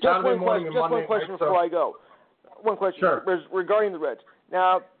every Saturday morning and Monday night. Just one question before I go. One question regarding the Reds.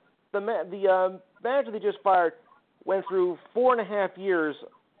 Now, the manager they just fired went through 4.5 years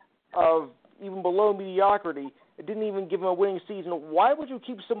of even below mediocrity. It didn't even give him a winning season. Why would you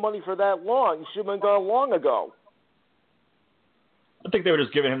keep somebody for that long? You should have been gone long ago. I think they were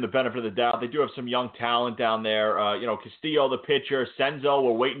just giving him the benefit of the doubt. They do have some young talent down there. Castillo, the pitcher, Senzo,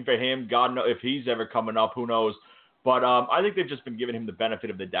 we're waiting for him. God knows if he's ever coming up, who knows. But I think they've just been giving him the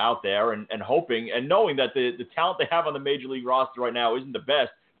benefit of the doubt there and hoping and knowing that the talent they have on the Major League roster right now isn't the best,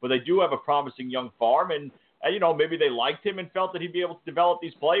 but they do have a promising young farm. And maybe they liked him and felt that he'd be able to develop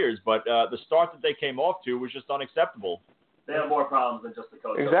these players. But the start that they came off to was just unacceptable. They have more problems than just the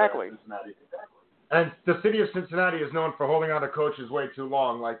coach. Exactly. And the city of Cincinnati is known for holding on to coaches way too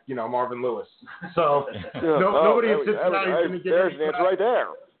long, like, Marvin Lewis. So nobody in Cincinnati is going to get there's an answer right there.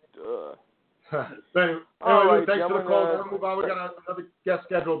 Anyway, right, thanks for the call. We're going to move on. We got another guest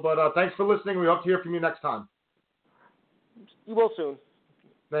scheduled, but thanks for listening. We hope to hear from you next time. You will soon.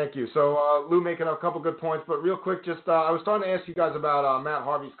 Thank you. So Lou making a couple good points, but real quick, just I was starting to ask you guys about Matt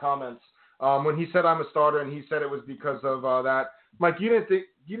Harvey's comments when he said I'm a starter, and he said it was because of that. Mike, you didn't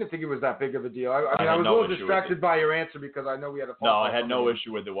think it was that big of a deal. I was a little distracted by your answer because I know we had a phone call. No, I had no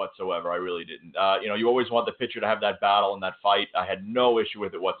issue with it whatsoever. I really didn't. You always want the pitcher to have that battle and that fight. I had no issue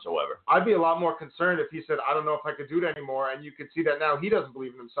with it whatsoever. I'd be a lot more concerned if he said, I don't know if I could do it anymore, and you could see that now he doesn't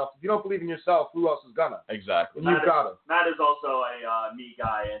believe in himself. If you don't believe in yourself, who else is gonna? Exactly. And you've got him. Matt is also a me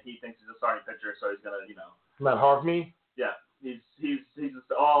guy, and he thinks he's a starting pitcher, so he's gonna, Matt Harvey? Yeah. He's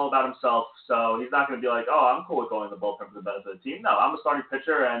just all about himself, so he's not going to be like, oh, I'm cool with going to the bullpen for the benefit of the team. No, I'm a starting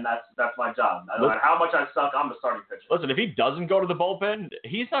pitcher, and that's my job. No matter how much I suck, I'm the starting pitcher. Listen, if he doesn't go to the bullpen,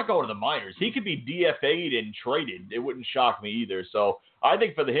 he's not going to the minors. He could be DFA'd and traded. It wouldn't shock me either. So I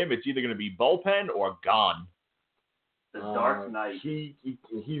think for him, it's either going to be bullpen or gone. The dark night. He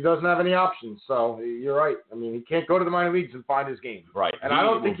doesn't have any options, so you're right. I mean, he can't go to the minor leagues and find his game. Right. And I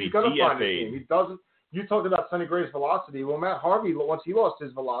don't think he's going to find his game. He doesn't. You talked about Sonny Gray's velocity. Well, Matt Harvey, once he lost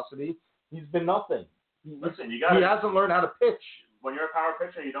his velocity, He's been nothing. Listen, he hasn't learned how to pitch. When you're a power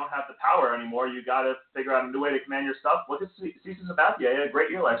pitcher, you don't have the power anymore. You got to figure out a new way to command your stuff. Look at Cecil Sabathia. He had a great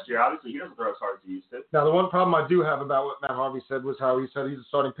year last year. Obviously, he doesn't throw as hard as he used to. Now, the one problem I do have about what Matt Harvey said was how he said he's a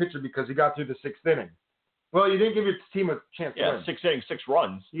starting pitcher because he got through the 6th inning. Well, you didn't give your team a chance to win. Yeah, 6 innings, 6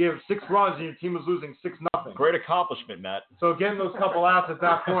 runs. You gave 6 runs and your team was losing 6-0. Great accomplishment, Matt. So getting those couple outs at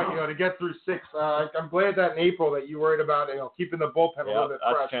that point, to get through 6, I'm glad that in April that you worried about, keeping the bullpen a little bit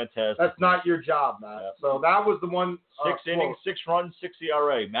fresh. That's fantastic. That's not your job, Matt. Yep. So that was the one. 6 innings, 6 runs, 6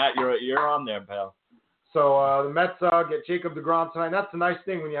 ERA. Matt, you're on there, pal. So the Mets get Jacob deGrom tonight. That's the nice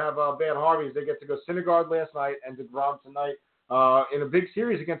thing when you have bad Harveys. They get to go Syndergaard last night and deGrom tonight in a big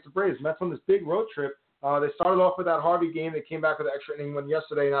series against the Braves. Mets on this big road trip. They started off with that Harvey game. They came back with an extra inning win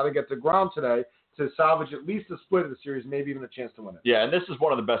yesterday. Now they get deGrom today to salvage at least a split of the series, maybe even a chance to win it. Yeah, and this is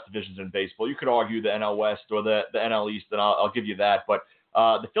one of the best divisions in baseball. You could argue the NL West or the NL East, and I'll give you that. But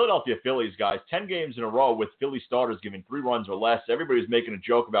the Philadelphia Phillies, guys, 10 games in a row with Philly starters giving 3 runs or less. Everybody was making a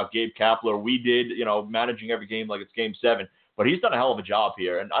joke about Gabe Kapler. We did, managing every game like it's Game 7. But he's done a hell of a job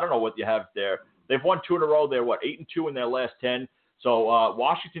here, and I don't know what you have there. They've won 2 in a row. They're, 8-2 in their last 10. So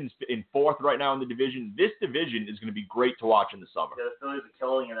Washington's in 4th right now in the division. This division is going to be great to watch in the summer. Yeah, the Phillies are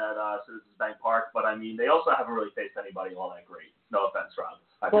killing it at Citizens Bank Park, but I mean, they also haven't really faced anybody all that great. No offense, Rob.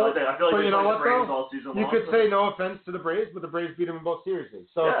 I feel like they played the Braves all season long. You could say no offense to the Braves, but the Braves beat them in both series.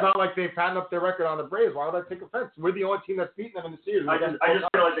 So It's not like they've fattened up their record on the Braves. Why would I take offense? We're the only team that's beaten them in the series. I just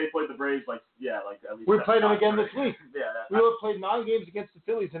feel like they played the Braves at least. We played them again this week. Yeah. We will have played 9 games against the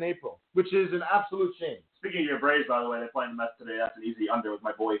Phillies in April, which is an absolute shame. Speaking of your Braves, by the way, they're playing the Mets today. That's an easy under with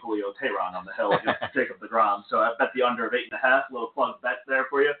my boy Julio Teheran on the hill against Jacob deGrom. So I bet the under of 8.5. Little plug bet there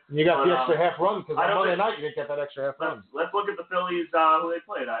for you. You got the extra half run because on Monday night you didn't get that extra half run. Let's look at the Phillies who they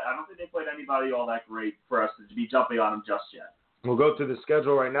played. I don't think they played anybody all that great for us to be jumping on them just yet. We'll go through the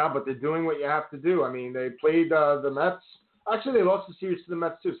schedule right now, but they're doing what you have to do. I mean, they played the Mets. Actually, they lost the series to the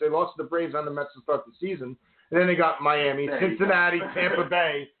Mets too. So they lost to the Braves and the Mets to start the season, and then they got Miami, Cincinnati, Tampa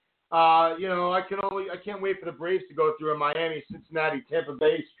Bay. I can't wait for the Braves to go through a Miami, Cincinnati, Tampa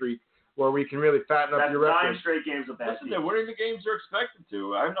Bay streak where we can really fatten up your record. 9 straight games of bad teams. They're winning the games they're expected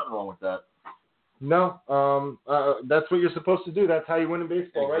to. I have nothing wrong with that. No, that's what you're supposed to do. That's how you win in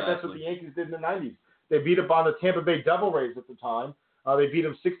baseball, exactly. Right? That's what the Yankees did in the 90s. They beat up on the Tampa Bay Devil Rays at the time. They beat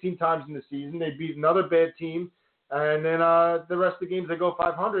them 16 times in the season. They beat another bad team. And then the rest of the games, they go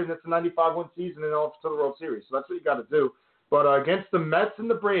 500, and it's a 95-win season and off to the World Series. So that's what you got to do. But against the Mets and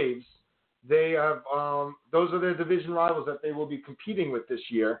the Braves, they have those are their division rivals that they will be competing with this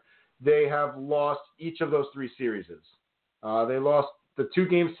year. They have lost each of those 3 series. They lost the 2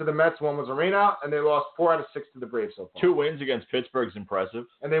 games to the Mets. One was a rainout, and they lost 4 out of 6 to the Braves so far. 2 wins against Pittsburgh is impressive.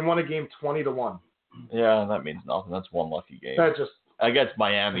 And they won a game 20-1. Yeah, that means nothing. That's one lucky game. That just against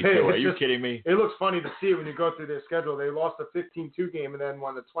Miami, too. Are you kidding me? It looks funny to see when you go through their schedule. They lost a 15-2 game and then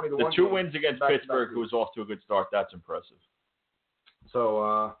won the 20-1 The 2 wins against Pittsburgh, who was off to a good start. That's impressive.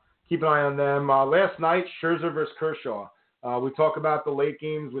 So keep an eye on them. Last night, Scherzer versus Kershaw. We talk about the late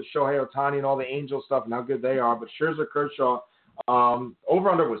games with Shohei Ohtani and all the Angel stuff and how good they are. But Scherzer, Kershaw,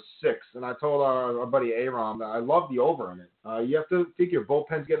 over-under was 6. And I told our buddy Aram that I love the over in it. You have to figure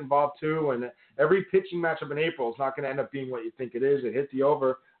bullpens get involved too. And every pitching matchup in April is not going to end up being what you think it is. It hit the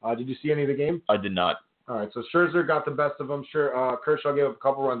over. Did you see any of the game? I did not. All right, so Scherzer got the best of them. Kershaw gave up a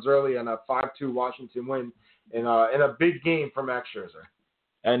couple runs early and a 5-2 Washington win in a big game for Max Scherzer.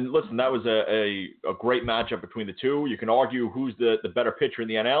 And listen, that was a great matchup between the two. You can argue who's the better pitcher in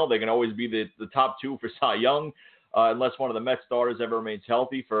the NL. They can always be the top 2 for Cy Young, unless one of the Mets starters ever remains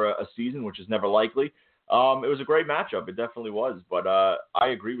healthy for a season, which is never likely. It was a great matchup. It definitely was. But I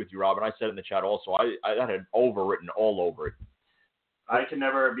agree with you, Robin. I said in the chat also, I had over written all over it. I can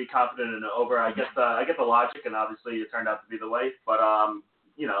never be confident in an over. I get the logic, and obviously it turned out to be the way. But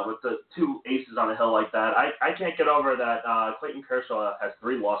with the 2 aces on a hill like that, I can't get over that Clayton Kershaw has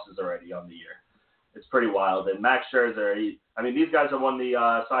 3 losses already on the year. It's pretty wild. And Max Scherzer, these guys have won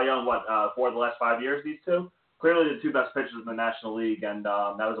the Cy Young, 4 of the last 5 years, these 2? Clearly the 2 best pitchers in the National League, and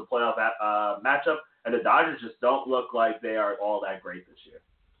that was a playoff matchup. And the Dodgers just don't look like they are all that great this year.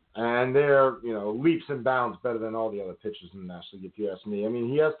 And they're, leaps and bounds better than all the other pitchers in the National League, if you ask me. I mean,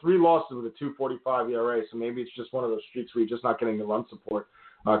 he has 3 losses with a 2.45 ERA, so maybe it's just one of those streaks where you're just not getting the run support.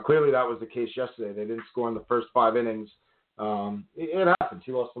 Clearly that was the case yesterday. They didn't score in the first 5 innings. It happens.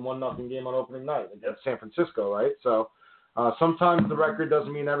 He lost the 1-0 game on opening night against San Francisco, right? So sometimes the record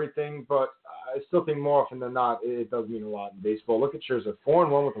doesn't mean everything, but I still think more often than not it does mean a lot in baseball. Look at Scherzer,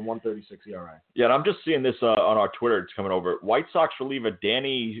 4-1 with a 1.36 ERA. Yeah, and I'm just seeing this on our Twitter. It's coming over. White Sox reliever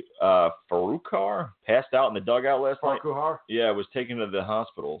Danny Farquhar passed out in the dugout last night. Farquhar? Yeah, was taken to the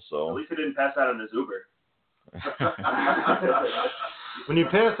hospital. So at least he didn't pass out in his Uber. When you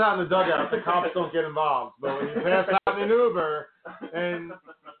pass out in the dugout, the cops don't get involved. But when you pass out in an Uber, and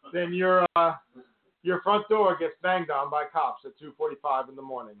then your front door gets banged on by cops at 2:45 in the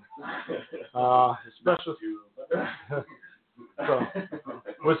morning. Special. So,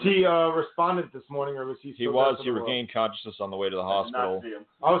 was he respondent this morning, or was he? He was. He regained consciousness on the way to the hospital. I did not see him.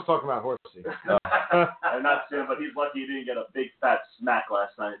 I was talking about Horsey. I did not see him, but he's lucky he didn't get a big fat smack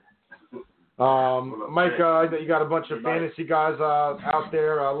last night. Mike, you got a bunch of fantasy guys out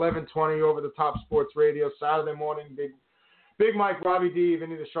there. 11:20 over the Top Sports Radio Saturday morning. Big Mike, Robbie D,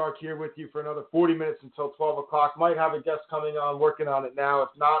 Vinny the Shark here with you for another 40 minutes until 12 o'clock. Might have a guest coming on, working on it now. If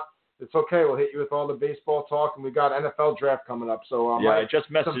not, it's okay. We'll hit you with all the baseball talk, and we got NFL draft coming up. So yeah, I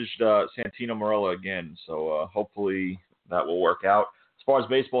just messaged Santino Marella again, so hopefully that will work out. As far as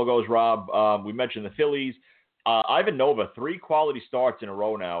baseball goes, Rob, we mentioned the Phillies. Ivan Nova, 3 quality starts in a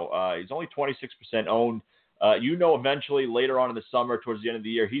row now. He's only 26% owned. Eventually later on in the summer, towards the end of the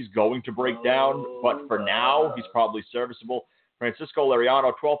year, he's going to break down. But for now, he's probably serviceable. Francisco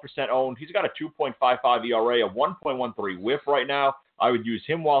Liriano, 12% owned. He's got a 2.55 ERA, a 1.13 whiff right now. I would use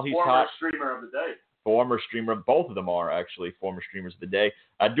him while he's hot. Former streamer of the day. Former streamer. Both of them are actually former streamers of the day.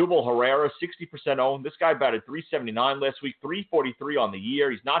 Dubal Herrera, 60% owned. This guy batted .379 last week, .343 on the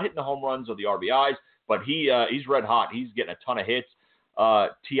year. He's not hitting the home runs or the RBIs, but he's red hot. He's getting a ton of hits.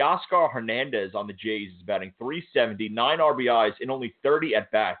 Teoscar Hernandez on the Jays is batting .370, 9 RBIs in only 30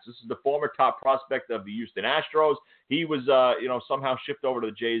 at-bats. This is the former top prospect of the Houston Astros. He was, somehow shipped over to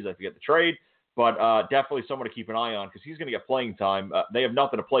the Jays. I forget the trade, but definitely someone to keep an eye on because he's going to get playing time. They have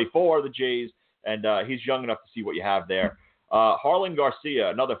nothing to play for, the Jays, and he's young enough to see what you have there. Harlan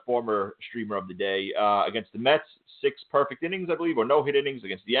Garcia, another former streamer of the day, against the Mets, 6 perfect innings, I believe, or no-hit innings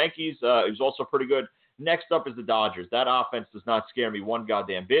against the Yankees. He was also pretty good. Next up is the Dodgers. That offense does not scare me one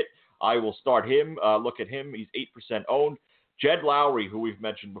goddamn bit. I will start him. Look at him. He's 8% owned. Jed Lowry, who we've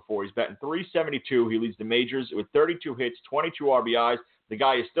mentioned before, he's batting .372. He leads the majors with 32 hits, 22 RBIs. The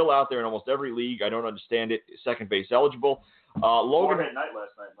guy is still out there in almost every league. I don't understand it. Second base eligible. Logan hit night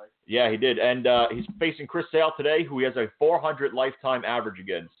last night, Mike. Yeah, he did. And he's facing Chris Sale today, who he has a 400 lifetime average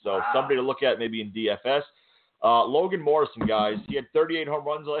against. So somebody to look at maybe in DFS. Logan Morrison, guys, he had 38 home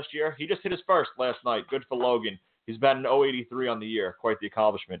runs last year. He just hit his first last night. Good for Logan. He's batting .083 on the year. Quite the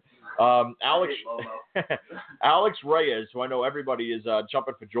accomplishment. Alex Reyes, who I know everybody is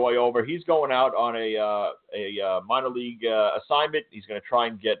jumping for joy over, he's going out on a minor league assignment. He's going to try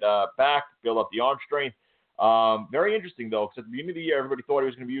and get back, build up the arm strength. Very interesting, though, because at the beginning of the year, everybody thought he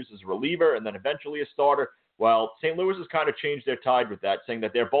was going to be used as a reliever and then eventually a starter. Well, St. Louis has kind of changed their tide with that, saying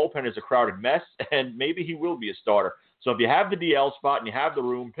that their bullpen is a crowded mess, and maybe he will be a starter. So if you have the DL spot and you have the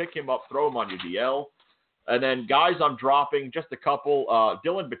room, pick him up, throw him on your DL. And then guys I'm dropping, just a couple.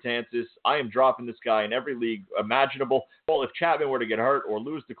 Dylan Betances, I am dropping this guy in every league imaginable. Well, if Chapman were to get hurt or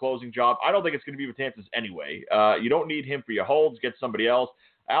lose the closing job, I don't think it's going to be Betances anyway. You don't need him for your holds. Get somebody else.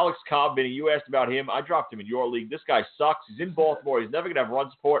 Alex Cobb, Vinny, you asked about him. I dropped him in your league. This guy sucks. He's in Baltimore. He's never going to have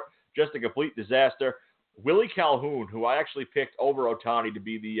run support. Just a complete disaster. Willie Calhoun, who I actually picked over Ohtani to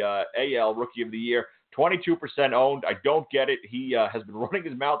be the AL Rookie of the Year, 22% owned. I don't get it. He has been running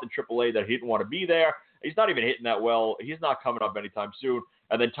his mouth in AAA that he didn't want to be there. He's not even hitting that well. He's not coming up anytime soon.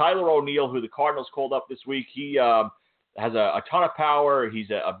 And then Tyler O'Neill, who the Cardinals called up this week, he has a ton of power. He's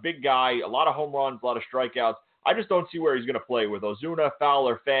a big guy, a lot of home runs, a lot of strikeouts. I just don't see where he's going to play with Ozuna,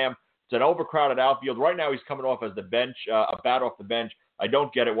 Fowler, Pham. It's an overcrowded outfield. Right now he's coming off as the bench, a bat off the bench. I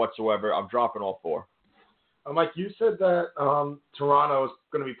don't get it whatsoever. I'm dropping all 4. Mike, you said that Toronto is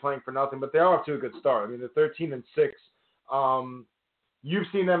going to be playing for nothing, but they are off to a good start. I mean, they're 13-6. You've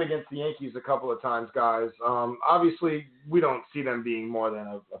seen them against the Yankees a couple of times, guys. Obviously, we don't see them being more than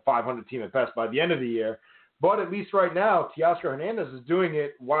a 500 team at best by the end of the year. But at least right now, Teoscar Hernandez is doing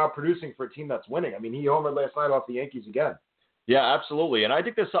it while producing for a team that's winning. I mean, he homered last night off the Yankees again. Yeah, absolutely. And I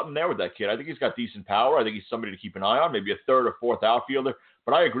think there's something there with that kid. I think he's got decent power. I think he's somebody to keep an eye on, maybe a 3rd or 4th outfielder.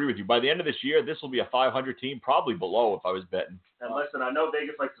 But I agree with you. By the end of this year, this will be a 500 team, probably below if I was betting. And listen, I know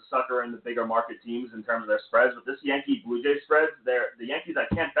Vegas likes to sucker in the bigger market teams in terms of their spreads, but this Yankee-Blue Jays spread, the Yankees,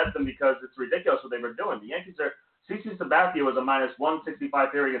 I can't bet them because it's ridiculous what they were doing. The Yankees are – CC Sabathia was a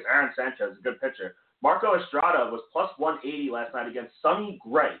 -165 theory against Aaron Sanchez, a good pitcher. Marco Estrada was +180 last night against Sonny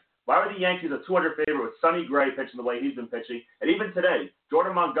Gray. Why were the Yankees a 200 favorite with Sonny Gray pitching the way he's been pitching? And even today,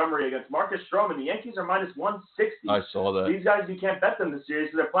 Jordan Montgomery against Marcus Stroman, the Yankees are minus 160. I saw that. These guys, you can't bet them this series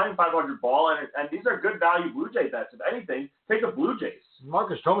because they're playing 500 ball, and these are good value Blue Jay bets. If anything, take the Blue Jays.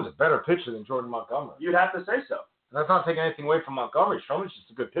 Marcus Stroman's a better pitcher than Jordan Montgomery. You'd have to say so. And that's not taking anything away from Montgomery. Stroman's just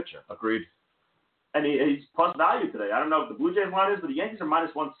a good pitcher. Agreed. And he's plus value today. I don't know what the Blue Jays line is, but the Yankees are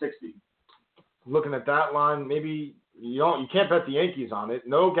minus 160. Looking at that line, maybe you can't bet the Yankees on it.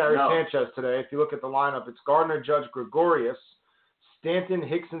 No Gary Sanchez today. If you look at the lineup, it's Gardner, Judge, Gregorius, Stanton,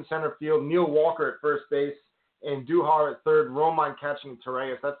 Hickson center field, Neil Walker at first base, and Duhar at third, Romine catching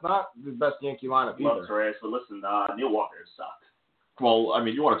Torreyes. That's not the best Yankee lineup either. Love Torreyes, but listen, Neil Walker sucked. Well, I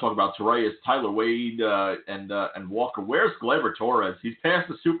mean, you want to talk about Torreyes, Tyler Wade, and Walker. Where's Gleyber Torres? He's past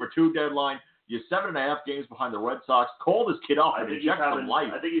the Super 2 deadline. You're 7.5 games behind the Red Sox. Call this kid up and inject some life.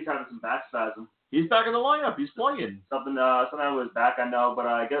 I think he's having some back spasm. He's back in the lineup. He's playing. Something was back, I know, but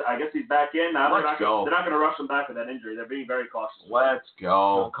I guess he's back in. Let's go. They're not going to rush him back with that injury. They're being very cautious. Let's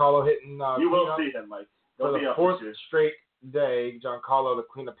go. Giancarlo hitting. You will see him, Mike. For the fourth straight day, Giancarlo, the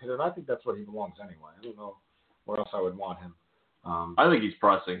cleanup hitter, and I think that's where he belongs anyway. I don't know where else I would want him. I think he's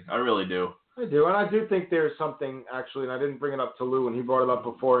pressing. I really do. I do, and I do think there's something, actually, and I didn't bring it up to Lou when he brought it up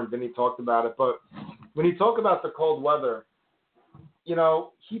before, and Vinny talked about it, but when he talked about the cold weather, you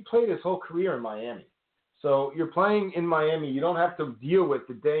know, he played his whole career in Miami. So you're playing in Miami. You don't have to deal with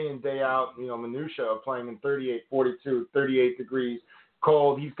the day in, day out, you know, minutia of playing in 38, 42, 38 degrees,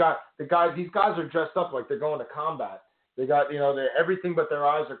 cold. These guys are dressed up like they're going to combat. They got, you know, everything but their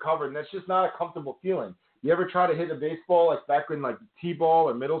eyes are covered, and that's just not a comfortable feeling. You ever try to hit a baseball like back in like T-ball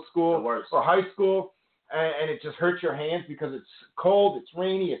or middle school or high school, and it just hurts your hands because it's cold, it's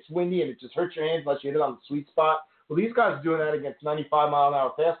rainy, it's windy, and it just hurts your hands unless you hit it on the sweet spot? Well, these guys are doing that against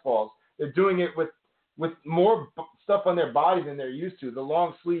 95-mile-an-hour fastballs. They're doing it with more stuff on their body than they're used to, the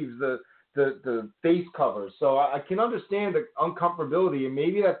long sleeves, the face covers. So I can understand the uncomfortability, and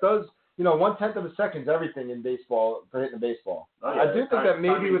maybe that does, you know, 1/10 of a second is everything in baseball for hitting a baseball. Oh, yeah. I do think that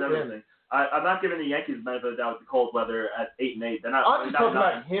maybe with him. I'm not giving the Yankees the benefit of the doubt with the cold weather at 8-8. They're not. I'm just talking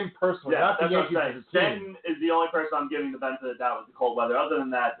about him personally, not the Yankees as a team. Stanton is the only person I'm giving the benefit of the doubt with the cold weather. Other than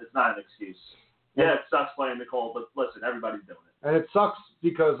that, it's not an excuse. Yeah, it sucks playing the cold, but listen, everybody's doing it. And it sucks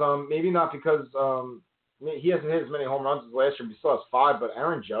because maybe not because he hasn't hit as many home runs as last year, but he still has 5. But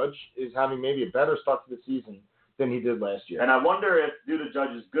Aaron Judge is having maybe a better start to the season than he did last year. And I wonder if, due to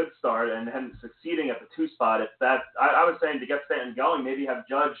Judge's good start and him succeeding at the 2 spot, if that I was saying to get Stanton going, maybe have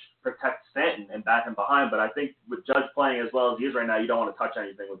Judge protect Stanton and back him behind. But I think with Judge playing as well as he is right now, you don't want to touch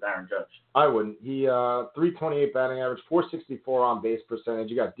anything with Aaron Judge. I wouldn't. He 328 batting average, 464 on base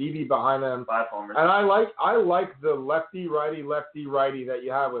percentage. You got DB behind him. 5 homers. And I like the lefty righty that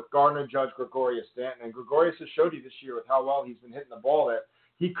you have with Gardner, Judge, Gregorius, Stanton. And Gregorius has showed you this year with how well he's been hitting the ball that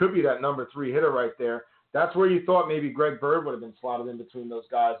he could be that number 3 hitter right there. That's where you thought maybe Greg Bird would have been slotted in between those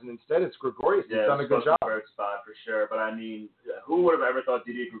guys, and instead it's Gregorius. He's done a good job. Bird spot for sure, but I mean, who would have ever thought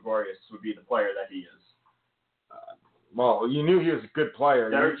Didi Gregorius would be the player that he is? Well, you knew he was a good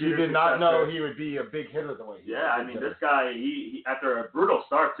player. You did not know he would be a big hitter the way he was. Yeah, I mean, this guy, he after a brutal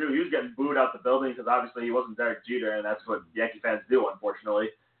start too, he was getting booed out the building because obviously he wasn't Derek Jeter, and that's what Yankee fans do, unfortunately.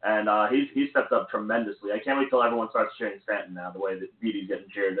 And he stepped up tremendously. I can't wait till everyone starts cheering Stanton now, the way that Didi's getting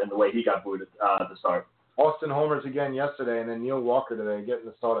cheered and the way he got booed at the start. Austin homers again yesterday, and then Neil Walker today getting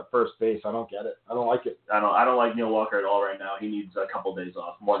the start at first base. I don't get it. I don't like it. I don't like Neil Walker at all right now. He needs a couple days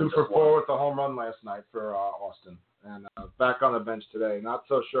off. 2 for 4 with a home run last night for Austin, and back on the bench today. Not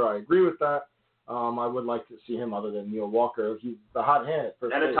so sure I agree with that. I would like to see him other than Neil Walker. He's the hot hand at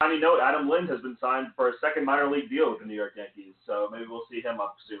first base. And a tiny note, Adam Lind has been signed for a second minor league deal with the New York Yankees, so maybe we'll see him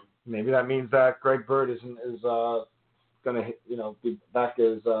up soon. Maybe that means that Greg Bird is going to, you know, be back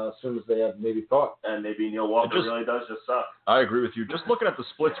as soon as they have maybe thought. And maybe Neil Walker really does just suck. I agree with you. Just looking at the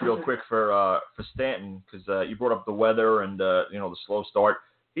splits real quick for Stanton, because you brought up the weather and you know, the slow start.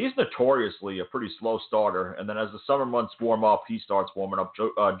 He's notoriously a pretty slow starter, and then as the summer months warm up, he starts warming up.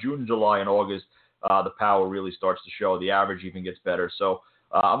 June, July, and August, the power really starts to show. The average even gets better. So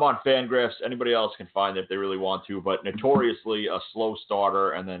I'm on Fangraphs. Anybody else can find it if they really want to, but notoriously a slow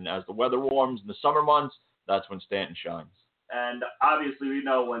starter, and then as the weather warms in the summer months, that's when Stanton shines. And obviously, we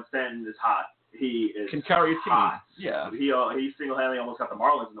know when Stanton is hot, he can carry a team. Hot. Yeah. He single-handedly almost got the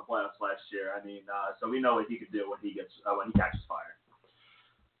Marlins in the playoffs last year. I mean, so we know what he could do when he catches fire.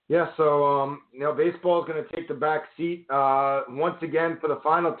 Yeah, so you know, baseball is going to take the back seat once again for the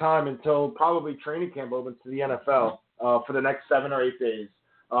final time until probably training camp opens to the NFL for the next 7 or 8 days.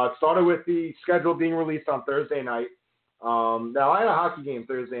 It started with the schedule being released on Thursday night. Now, I had a hockey game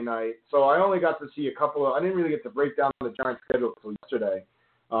Thursday night, so I only got to see I didn't really get to break down the Giants schedule until yesterday.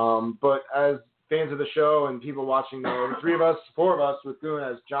 But as fans of the show and people watching, the four of us with Goon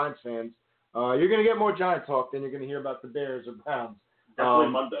as Giants fans, you're going to get more Giant talk than you're going to hear about the Bears or Browns. Definitely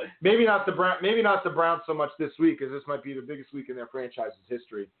Monday. Maybe not the Browns so much this week, as this might be the biggest week in their franchise's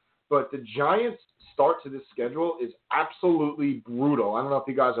history. But the Giants' start to this schedule is absolutely brutal. I don't know if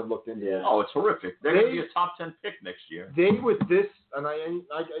you guys have looked into it. Oh, it's horrific. They're going to be a top 10 pick next year. With this, and I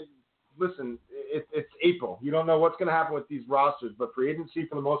listen, it's April. You don't know what's going to happen with these rosters, but free agency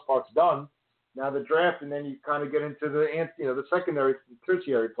for the most part is done. Now the draft, and then you kind of get into the secondary,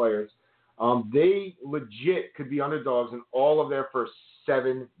 tertiary players. They legit could be underdogs in all of their first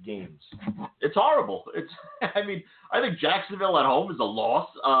 7 games. It's horrible. I think Jacksonville at home is a loss.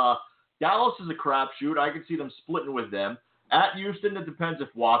 Dallas is a crapshoot. I can see them splitting with them. At Houston, it depends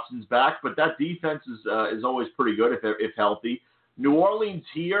if Watson's back, but that defense is always pretty good if healthy. New Orleans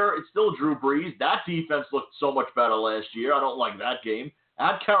here, it's still Drew Brees. That defense looked so much better last year. I don't like that game.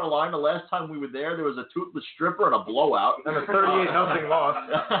 At Carolina, last time we were there was a toothless stripper and a blowout. And a 38-0 loss.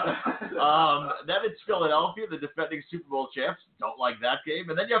 Then it's Philadelphia, the defending Super Bowl champs. Don't like that game.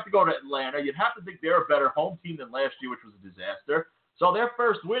 And then you have to go to Atlanta. You'd have to think they're a better home team than last year, which was a disaster. So their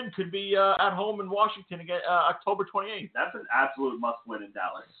first win could be at home in Washington again, October 28th. That's an absolute must-win in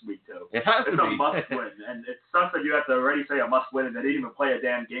Dallas, week 2. It has to be. It's a must-win. And it sucks that you have to already say a must-win and they didn't even play a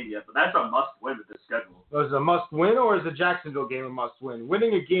damn game yet. But that's a must-win with this schedule. Is it a must-win or is the Jacksonville game a must-win?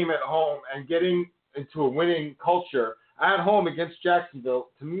 Winning a game at home and getting into a winning culture at home against Jacksonville,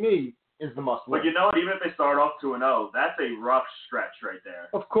 to me, is the must-win. But you know what? Even if they start off 2-0, that's a rough stretch right there.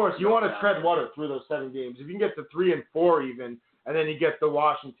 Of course, you want to tread water through those 7 games. If you can get to 3 and 4 even, and then you get the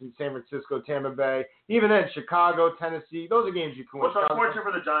Washington, San Francisco, Tampa Bay, even then Chicago, Tennessee, those are games you can win. What's unfortunate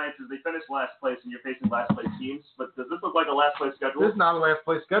for the Giants is they finished last place and you're facing last place teams. But does this look like a last place schedule? This is not a last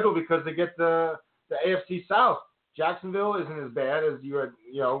place schedule because they get the AFC South. Jacksonville isn't as bad as you had,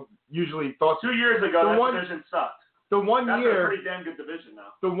 usually thought. 2 years ago, that division sucked. That's a pretty damn good division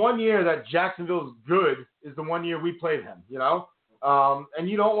now. The 1 year that Jacksonville's good is the 1 year we played them, and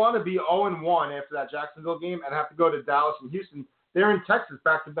you don't want to be 0-1 after that Jacksonville game and have to go to Dallas and Houston. They're in Texas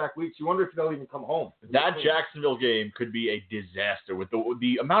back-to-back weeks. You wonder if they'll even come home. That Jacksonville game could be a disaster with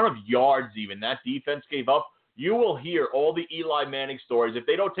the amount of yards even that defense gave up. You will hear all the Eli Manning stories. If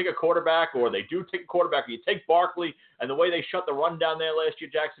they don't take a quarterback or they do take a quarterback, or you take Barkley and the way they shut the run down there last year,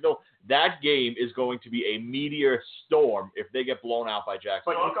 Jacksonville, that game is going to be a meteor storm if they get blown out by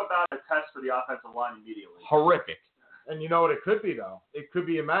Jacksonville. But talk about a test for the offensive line immediately. Horrific. And you know what it could be, though? It could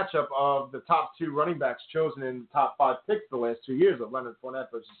be a matchup of the top 2 running backs chosen in the top 5 picks the last 2 years of Leonard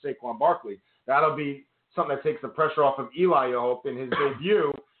Fournette versus Saquon Barkley. That'll be something that takes the pressure off of Eli, you hope, in his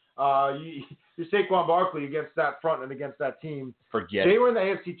debut. You're Saquon Barkley against that front and against that team. They were in the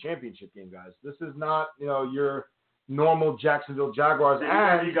AFC Championship game, guys. This is not, your normal Jacksonville Jaguars.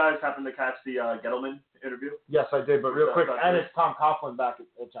 Did you guys happen to catch the Gettleman interview? Yes, I did, but real quick, and it's Tom Coughlin back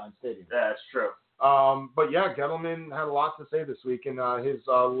at Giants Stadium. Yeah, that's true. But yeah, Gettleman had a lot to say this week in his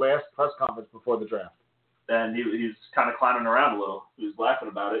last press conference before the draft. And he's kind of clowning around a little. He was laughing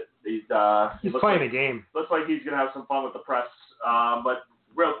about it. He's playing a game. Looks like he's going to have some fun with the press. But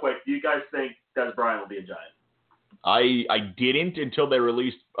real quick, do you guys think Dez Bryant will be a Giant? I didn't until they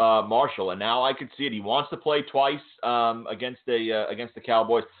released Marshall, and now I could see it. He wants to play twice against the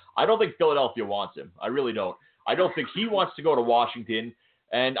Cowboys. I don't think Philadelphia wants him. I really don't. I don't think he wants to go to Washington.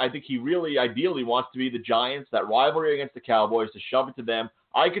 And I think he really ideally wants to be the Giants, that rivalry against the Cowboys, to shove it to them.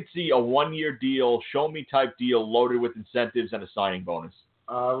 I could see a 1-year deal, show-me type deal loaded with incentives and a signing bonus.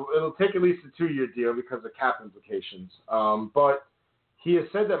 It'll take at least a 2-year deal because of cap implications. But he has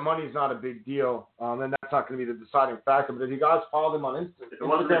said that money is not a big deal, and that's not going to be the deciding factor. But if you guys followed him on Instagram, if it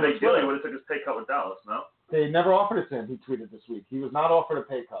wasn't a big deal, he would have took his pay cut with Dallas, no? They never offered it to him, he tweeted this week. He was not offered a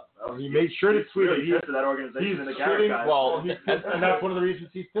pay cut. He made sure to tweet it. He's pissed at that organization and the Garrett guys. Well, and that's one of the reasons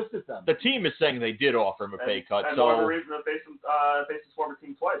he's pissed at them. The team is saying they did offer him a pay cut. And one of the reasons they faced his former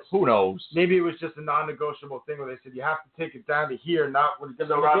team twice. Who knows? Maybe it was just a non-negotiable thing where they said, you have to take it down to here, not when it's going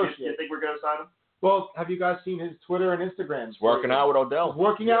to negotiate. negotiate. You think we're going to sign him? Well, have you guys seen his Twitter and Instagram? He's working out with Odell. He's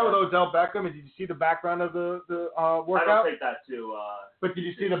working out with Odell Beckham. And did you see the background of the workout? I don't take that too. But did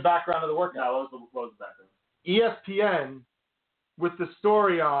you see the background of the workout? No, what was the background? ESPN, with the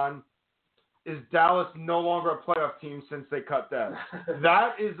story on, is Dallas no longer a playoff team since they cut Dez.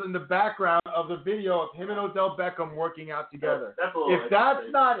 That is in the background of the video of him and Odell Beckham working out together. If that's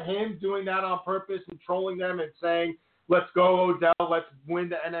not him doing that on purpose and trolling them and saying, let's go, Odell, let's win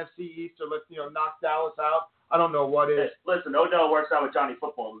the NFC East, or let's knock Dallas out, I don't know what is. Listen, Odell works out with Johnny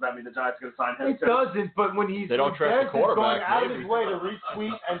Football. Does that mean the Giants are going to sign him? It doesn't, but when he's they don't trust the quarterback, going out of his way to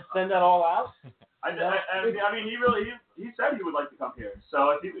retweet and send that all out, I mean, he said he would like to come here.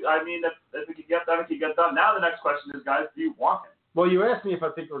 So if we could get done, it could get done. Now the next question is, guys, do you want him? Well, you asked me if I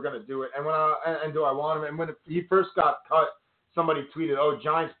think we're going to do it, and do I want him? And when he first got cut, somebody tweeted, "Oh,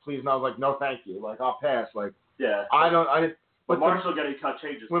 Giants, please," and I was like, "No, thank you. Like, I'll pass." Like, yeah, I didn't. But Marshall getting cut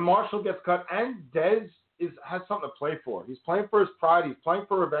changes. When Marshall gets cut, and Dez has something to play for. He's playing for his pride. He's playing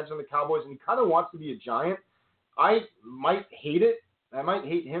for revenge on the Cowboys, and he kind of wants to be a Giant. I might hate it. I might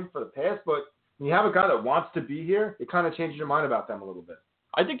hate him for the past, but when you have a guy that wants to be here, it kind of changes your mind about them a little bit.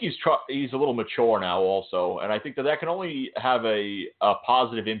 I think he's a little mature now also, and I think that can only have a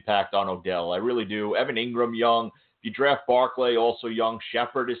positive impact on Odell. I really do. Evan Ingram, young. If you draft Barkley, also young.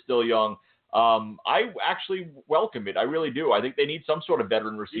 Shepard is still young. I actually welcome it. I really do. I think they need some sort of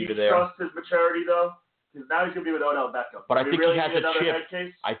veteran receiver there. Do you trust his maturity, though? Because now he's going to be with Odell Beckham. But I think really he has a chip.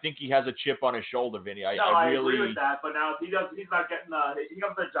 Case? I think he has a chip on his shoulder, Vinny. I really agree with that. But now if he's not getting he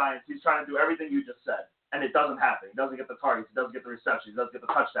comes to the Giants, he's trying to do everything you just said. And it doesn't happen. He doesn't get the targets. He doesn't get the receptions. He doesn't get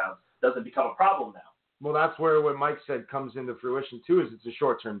the touchdowns. It doesn't become a problem now. Well, that's where what Mike said comes into fruition, too, is it's a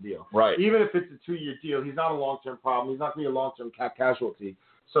short-term deal. Right. Even if it's a 2-year deal, he's not a long-term problem. He's not going to be a long-term casualty.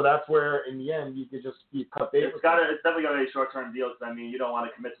 So that's where, in the end, you could just be cut bait. It's definitely going to be a short-term deal because, you don't want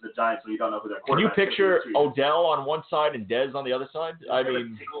to commit to the Giants when you don't know who their quarterback is. Can you picture Odell on one side and Dez on the other side? I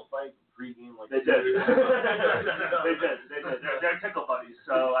mean, tickle fight pregame like they did. They did. They're tickle buddies.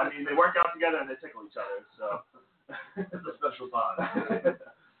 So, they work out together and they tickle each other. So it's a special bond.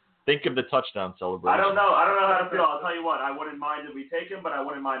 Think of the touchdown celebration. I don't know how to feel. I'll tell you what. I wouldn't mind if we take him, but I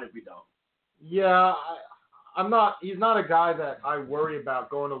wouldn't mind if we don't. Yeah, I'm not. He's not a guy that I worry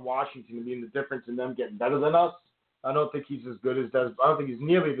about going to Washington and being the difference in them getting better than us. I don't think he's as good as Dez. I don't think he's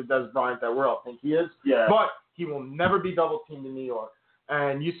nearly the Dez Bryant that we all think he is. Yeah. But he will never be double teamed in New York.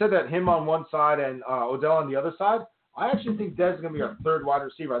 And you said that him on one side and Odell on the other side. I actually think Dez is going to be our third wide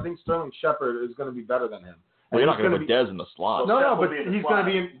receiver. I think Sterling Shepard is going to be better than him. Well, you're not going to put Dez in the slot. No, but he's going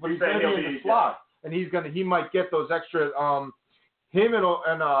to be in the slot, and he might get those extra. Him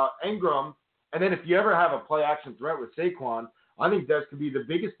and Ingram, and then if you ever have a play action threat with Saquon, I think Dez could be the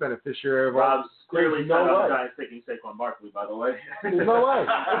biggest beneficiary of. Rob's clearly no way. Guys taking Saquon Barkley, by the way. There's no way.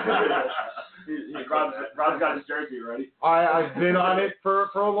 Rob's got his jersey ready. I've been on it for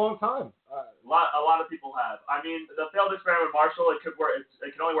a long time. A lot of people have. The failed experiment with Marshall, it could work.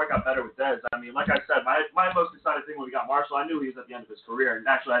 It can only work out better with Dez. Like I said, my most exciting thing when we got Marshall, I knew he was at the end of his career, and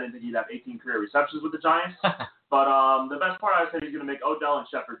actually I didn't think he'd have 18 career receptions with the Giants. But the best part, I said he's going to make Odell and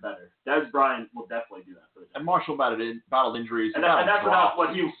Shepard better. Dez Bryant will definitely do that for the Giants. And Marshall battled injuries. And that's without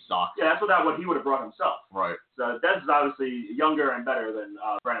what he sucked. Yeah, that's without what he would have brought himself. Right. So Dez is obviously younger and better than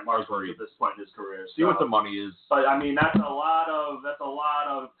Brandon Marshall at this point in his career. See what the money is. But that's a lot of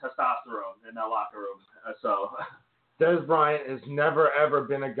testosterone in that locker room. So Dez Bryant has never ever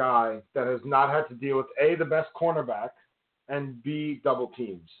been a guy that has not had to deal with A, the best cornerback, and B, double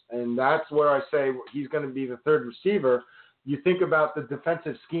teams. And that's where I say he's going to be the third receiver. You think about the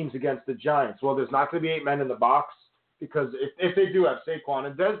defensive schemes against the Giants. Well, there's not going to be 8 men in the box because if they do have Saquon,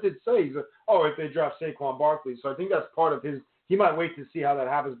 and Dez did say, if they draft Saquon Barkley. So I think that's part of his – he might wait to see how that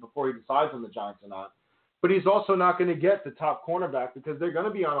happens before he decides on the Giants or not. But he's also not going to get the top cornerback because they're going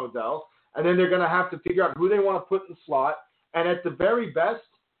to be on Odell, and then they're going to have to figure out who they want to put in the slot. And at the very best,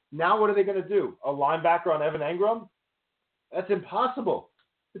 now what are they going to do? A linebacker on Evan Ingram? That's impossible.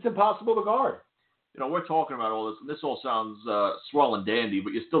 It's impossible to guard. We're talking about all this, and this all sounds swell and dandy,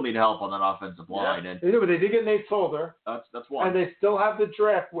 but you still need help on that offensive line. Yeah. They do, but they did get Nate Solder. That's one. And they still have the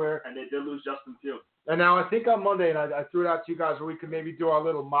draft where. And they did lose Justin Pugh. And now I think on Monday, and I threw it out to you guys where we could maybe do our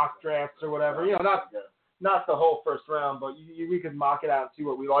little mock drafts or whatever. Not the whole first round, but we could mock it out and see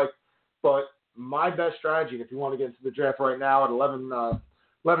what we like. But my best strategy, and if you want to get into the draft right now at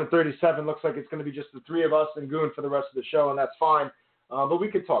 11:37, looks like it's going to be just the three of us and Goon for the rest of the show, and that's fine. But we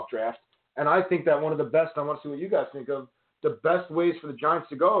could talk draft. And I think that one of the best, I want to see what you guys think of, the best ways for the Giants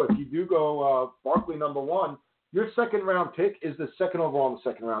to go, if you do go Barkley number 1, your second round pick is the second overall in the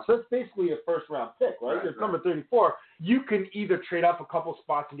second round. So that's basically a first round pick, right? It's number 34. You can either trade up a couple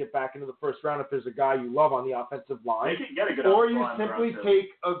spots and get back into the first round if there's a guy you love on the offensive line. You can get a good or you simply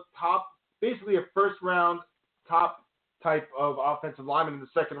take a basically a first round top type of offensive lineman in the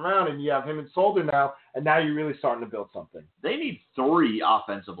second round, and you have him and Solder now, and now you're really starting to build something. They need 3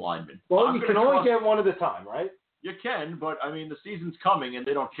 offensive linemen. Well, you can only get one at a time, right? You can, but, the season's coming, and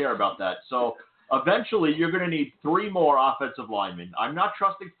they don't care about that. So eventually you're going to need 3 more offensive linemen. I'm not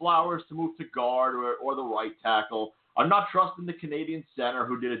trusting Flowers to move to guard or the right tackle. I'm not trusting the Canadian center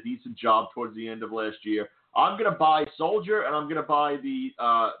who did a decent job towards the end of last year. I'm going to buy Soldier, and I'm going to buy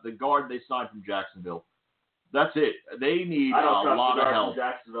the guard they signed from Jacksonville. That's it. They need I don't a lot trust of the help. from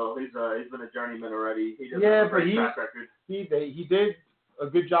Jacksonville. He's been a journeyman already. He doesn't Yeah, have a but great track record. he did a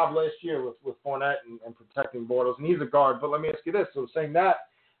good job last year with Fournette and protecting Bortles, and he's a guard. But let me ask you this: so saying that,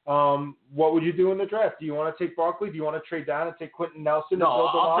 what would you do in the draft? Do you want to take Barkley? Do you want to trade down and take Quentin Nelson? No, and build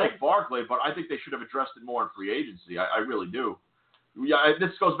the I'll line? take Barkley, but I think they should have addressed it more in free agency. I really do. Yeah,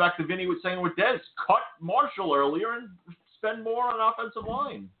 this goes back to Vinny was saying with Dez. Cut Marshall earlier and spend more on offensive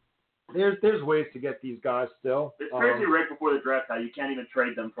line. There's ways to get these guys still. It's crazy right before the draft how you can't even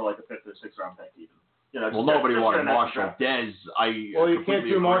trade them for like a 5th or 6th round pick even. Well, nobody wanted Marshall. Draft. Dez, Well, you can't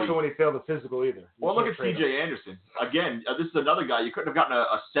do agree. Marshall when he failed the physical either. Well, look at C.J. Anderson. Again, this is another guy. You couldn't have gotten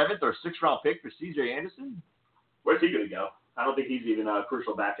a 7th or 6th round pick for C.J. Anderson? Where's he going to go? I don't think he's even a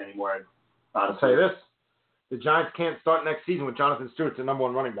crucial back anymore. I'll tell you this. The Giants can't start next season with Jonathan Stewart, the number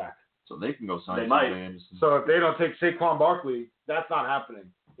 1 running back. So they can go sign They C.J. might. Anderson. So if they don't take Saquon Barkley, that's not happening.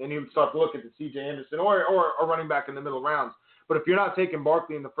 Then you would start to look at the C.J. Anderson or a running back in the middle rounds. But if you're not taking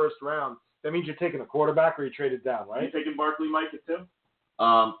Barkley in the first round, that means you're taking a quarterback or you traded down, Are right? you taking Barkley, Mike, too?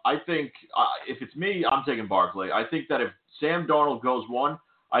 I think if it's me, I'm taking Barkley. I think that if Sam Darnold goes 1,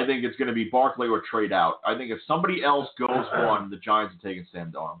 I think it's going to be Barkley or trade out. I think if somebody else goes 1, the Giants are taking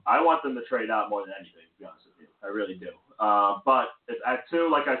Sam Darnold. I want them to trade out more than anything, to be honest with you. I really do. But if at 2,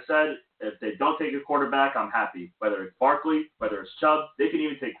 like I said, if they don't take a quarterback, I'm happy. Whether it's Barkley, whether it's Chubb, they can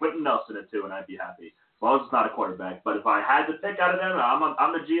even take Quentin Nelson at 2, and I'd be happy. As long as it's not a quarterback. But if I had to pick out of them,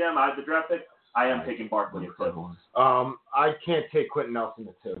 I'm the GM, I have the draft pick, I am taking Barkley at 2. I can't take Quentin Nelson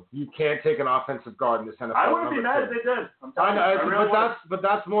at 2. You can't take an offensive guard in this NFL. I wouldn't be mad if they did. I'm telling you. But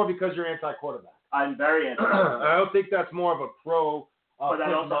that's more because you're anti-quarterback. I'm very anti-quarterback. I don't think that's more of a pro. But that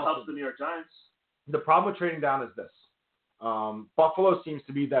Quentin also Nelson. helps the New York Giants. The problem with trading down is this. Buffalo seems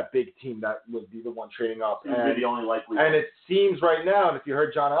to be that big team that would be the one trading up. Seems to be the only likely. And it seems right now, and if you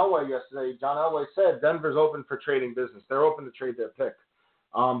heard John Elway yesterday, John Elway said Denver's open for trading business. They're open to trade their pick.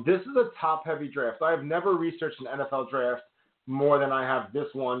 This is a top-heavy draft. I have never researched an NFL draft more than I have this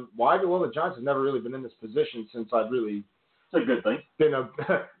one. Why? Well, the Giants have never really been in this position since I've really It's a good thing. been a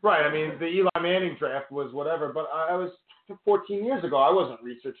right. I mean, the Eli Manning draft was whatever, but I was 14 years ago. I wasn't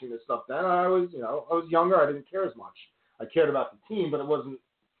researching this stuff then. I was younger. I didn't care as much. I cared about the team, but it wasn't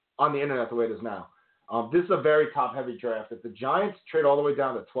on the internet the way it is now. This is a very top-heavy draft. If the Giants trade all the way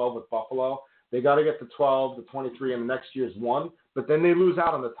down to 12 with Buffalo, they got to get to 12, to 23, and the next year's 1. But then they lose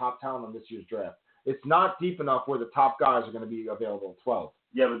out on the top talent on this year's draft. It's not deep enough where the top guys are going to be available at 12.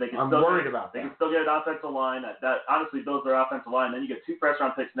 Yeah, but they can I'm still worried get, about they that. can still get an offensive line. That honestly builds their offensive line. Then you get 2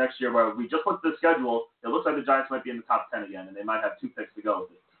 first-round picks next year where we just looked at the schedule. It looks like the Giants might be in the top 10 again, and they might have 2 picks to go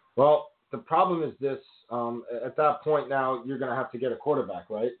with it. Well, the problem is this. At that point now, you're going to have to get a quarterback,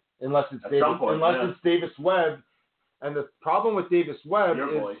 right? Unless it's it's Davis Webb. And the problem with Davis Webb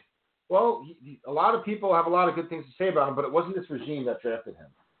Your is, boy. well, a lot of people have a lot of good things to say about him, but it wasn't this regime that drafted him.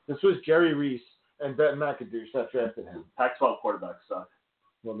 This was Jerry Reese and Ben McAdoo that drafted him. Pac-12 quarterbacks suck.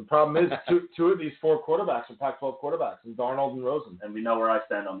 Well, the problem is two of these 4 quarterbacks are Pac-12 quarterbacks, and Darnold and Rosen. And we know where I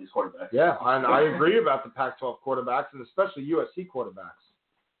stand on these quarterbacks. Yeah, and I agree about the Pac-12 quarterbacks, and especially USC quarterbacks.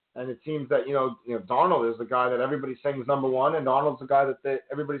 And it seems that, Darnold is the guy that everybody's saying is number 1, and Darnold's the guy that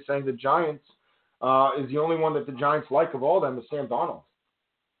everybody's saying the Giants is the only one that the Giants like of all of them is Sam Darnold.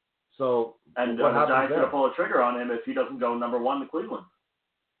 So and what the happens Giants there? going to pull a trigger on him if he doesn't go number 1 to Cleveland.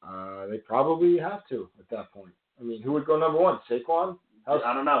 They probably have to at that point. I mean, who would go number 1? Saquon?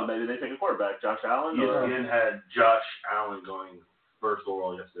 I don't know. Maybe they take a quarterback. Josh Allen? ESPN had Josh Allen going first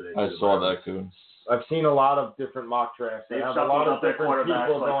overall yesterday. I saw that, Coons. I've seen a lot of different mock drafts. They They've have a lot of shuffled up their different quarterbacks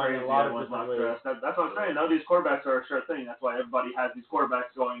people like going crazy in a lot in of one different mock ways. draft. That's what I'm saying. No, these quarterbacks are a sure thing. That's why everybody has these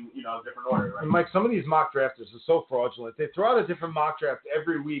quarterbacks going, different order. Right? And Mike, some of these mock drafters are so fraudulent. They throw out a different mock draft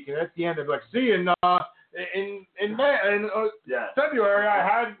every week, and at the end they're like, "See, in February I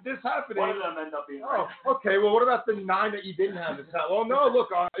had this happening." One of them end up being Oh, okay. Well, what about the 9 that you didn't have this time? Well, no, look,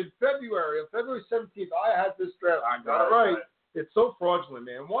 in February, on February 17th, I had this draft. I got it right. It's so fraudulent,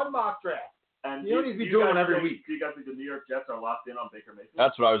 man. One mock draft. And you don't need to be doing one every week. Do you guys think the New York Jets are locked in on Baker Mayfield?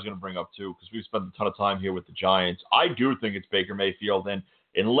 That's what I was going to bring up, too, because we've spent a ton of time here with the Giants. I do think it's Baker Mayfield, and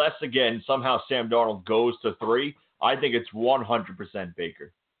unless, again, somehow Sam Darnold goes to 3, I think it's 100%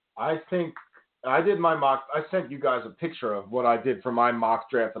 Baker. I think I did my mock. I sent you guys a picture of what I did for my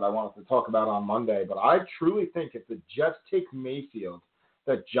mock draft that I wanted to talk about on Monday, but I truly think if the Jets take Mayfield,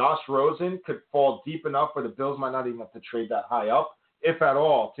 that Josh Rosen could fall deep enough where the Bills might not even have to trade that high up, if at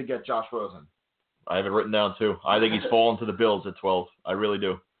all, to get Josh Rosen. I have it written down, too. I think he's fallen to the Bills at 12. I really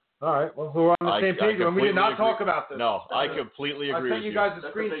do. All right. Well, we're on the same page, and we did not talk about this. No, I completely agree I sent you guys a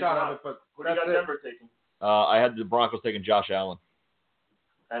screenshot of it, but what do you got Denver taking? I had the Broncos taking Josh Allen.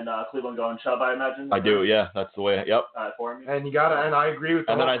 And Cleveland going Chubb, I imagine. I do, yeah. That's the way. Yep. For me. And I agree with.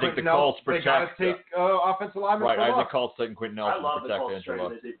 And then I think the Colts protect. They got to take offensive linemen. Right, I have the Colts taking Quentin Nelson I love to the protect Colts Andrew trade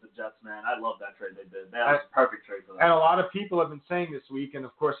Luck. they did with the Jets, man. I love that trade they did. That was a perfect trade for them. And a lot of people have been saying this week, and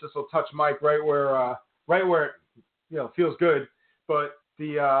of course this will touch Mike right where it feels good. But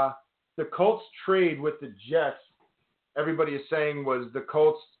the Colts trade with the Jets, everybody is saying was the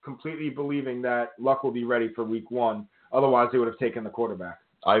Colts completely believing that Luck will be ready for Week 1. Otherwise, they would have taken the quarterback.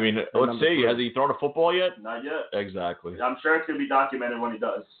 I mean, let's see. Has he thrown a football yet? Not yet. Exactly. I'm sure it's going to be documented when he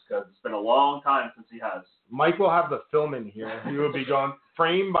does, because it's been a long time since he has. Mike will have the film in here. He will be going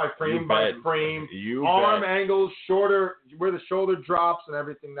frame by frame by frame. Arm angles, shorter, where the shoulder drops and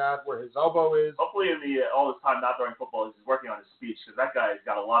everything where his elbow is. Hopefully in all this time not throwing football, he's working on his speech, because that guy's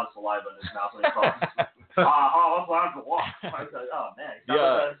got a lot of saliva in his mouth when he talks. Oh, man. He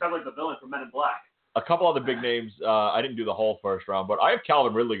sounds like the villain from Men in Black. A couple other big names. I didn't do the whole first round, but I have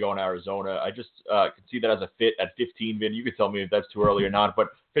Calvin Ridley going to Arizona. I just can see that as a fit at 15, Vin. You can tell me if that's too early or not. But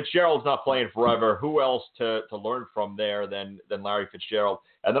Fitzgerald's not playing forever. Who else to learn from there than Larry Fitzgerald?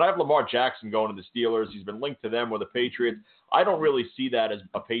 And then I have Lamar Jackson going to the Steelers. He's been linked to them with the Patriots. I don't really see that as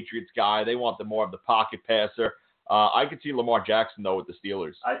a Patriots guy. They want more of the pocket passer. I could see Lamar Jackson, though, with the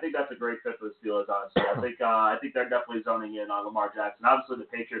Steelers. I think that's a great fit for the Steelers, honestly. I think they're definitely zoning in on Lamar Jackson. Obviously, the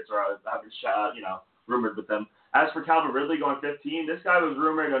Patriots are rumored with them. As for Calvin Ridley going 15, this guy was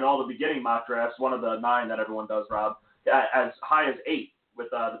rumored in all the beginning mock drafts, one of the 9 that everyone does, Rob, as high as 8 with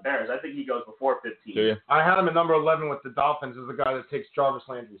the Bears. I think he goes before 15. Do you? I had him at number 11 with the Dolphins as the guy that takes Jarvis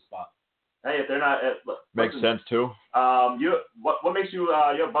Landry's spot. Hey, if they're not... Makes sense, too. What makes you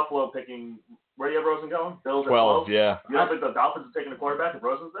have Buffalo picking... Where do you have Rosen going? Bills 12, yeah. You don't think the Dolphins are taking a quarterback if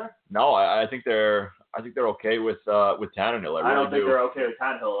Rosen's there? No, I think they're okay with Tannehill. I don't think they're okay with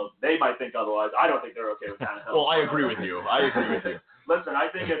Tannehill. They might think otherwise. I don't think they're okay with Tannehill. Well, I agree with you. Listen, I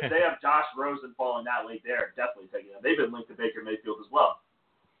think if they have Josh Rosen falling that late, they're definitely taking him. They've been linked to Baker Mayfield as well.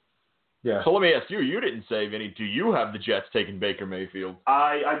 Yeah. So let me ask you. You didn't say, Vinny. Do you have the Jets taking Baker Mayfield?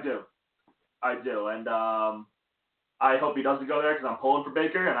 I do. And I hope he doesn't go there because I'm pulling for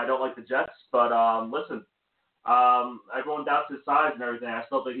Baker, and I don't like the Jets. But listen, everyone doubts his size and everything. I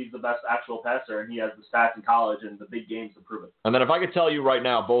still think he's the best actual passer, and he has the stats in college and the big games to prove it. And then if I could tell you right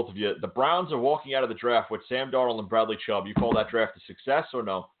now, both of you, the Browns are walking out of the draft with Sam Darnold and Bradley Chubb. You call that draft a success or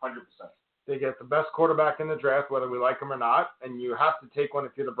no? 100%. They get the best quarterback in the draft, whether we like him or not, and you have to take one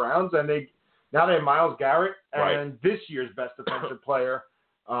if you're the Browns. And now they have Myles Garrett and this year's best defensive player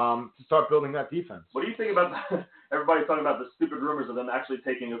to start building that defense. What do you think about everybody talking about the stupid rumors of them actually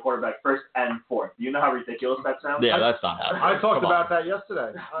taking a quarterback 1st and 4th? Do you know how ridiculous that sounds? Yeah, that's not happening. I talked about that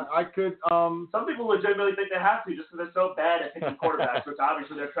yesterday. I could. Some people legitimately think they have to just because they're so bad at picking quarterbacks, which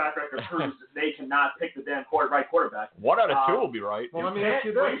obviously their track record proves that they cannot pick the damn right quarterback. 1 out of 2 will be right. Well, let me can't ask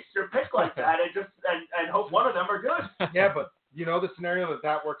you this: waste your pick like that and hope one of them are good. Yeah, but you know the scenario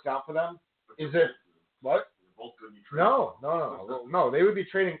that works out for them is if what? Both good. No. They would be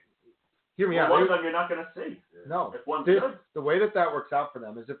trading. Hear me out. One of them you're not going to see. No. If one's good. The way that works out for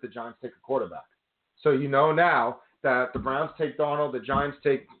them is if the Giants take a quarterback. So you know now that the Browns take Darnold, the Giants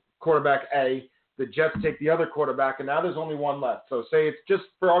take quarterback A, the Jets take the other quarterback, and now there's only one left. So say it's just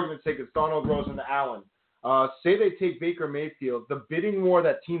for argument's sake, it's Darnold, Rosen, Allen. Say they take Baker Mayfield. The bidding war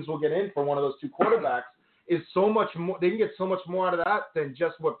that teams will get in for one of those 2 quarterbacks is so much more. They can get so much more out of that than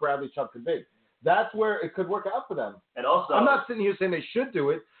just what Bradley Chubb could be. That's where it could work out for them. And also, I'm not sitting here saying they should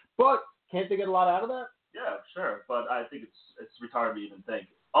do it, but can't they get a lot out of that? Yeah, sure. But I think it's retarded to even think.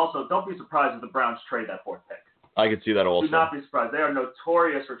 Also, don't be surprised if the Browns trade that 4th pick. I could see that also. Do not be surprised. They are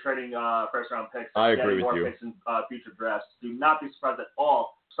notorious for trading first-round picks. I agree with more you. Picks in future drafts. Do not be surprised at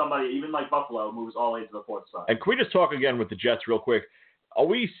all. Somebody, even like Buffalo, moves all into the 4th spot. And can we just talk again with the Jets real quick? Are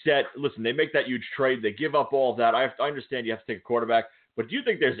we set? Listen, they make that huge trade. They give up all of that. I understand you have to take a quarterback. But do you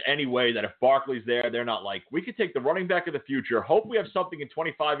think there's any way that if Barkley's there, they're not like, we could take the running back of the future, hope we have something in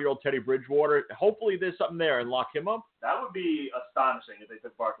 25-year-old Teddy Bridgewater, hopefully there's something there and lock him up? That would be astonishing if they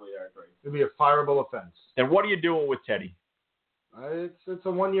took Barkley there at 3. It would be a fireable offense. And what are you doing with Teddy? It's a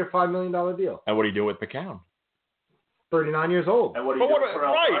 1-year, $5 million deal. And what do you do with McCown? 39 years old. And what do you do for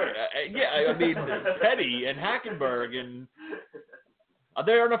right. Yeah, I mean, Teddy and Hackenberg. And are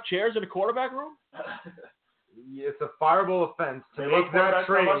there enough chairs in the quarterback room? It's a fireable offense to they make that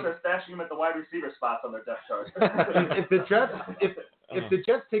trade. They're stashing him at the wide receiver spots on their depth chart. if the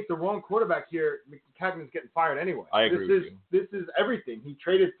Jets take the wrong quarterback here, McCagnon's getting fired anyway. I agree with you. This is everything. He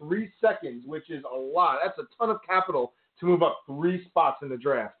traded 3 seconds, which is a lot. That's a ton of capital to move up 3 spots in the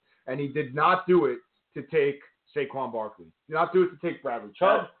draft, and he did not do it to take Saquon Barkley. Did not do it to take Bradley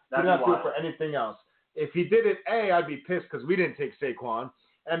Chubb. Did not do it for anything else. If he did it, I'd be pissed because we didn't take Saquon.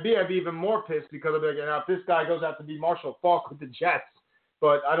 And B, I'd be even more pissed because I'd be like, now if this guy goes out to be Marshall Faulk with the Jets,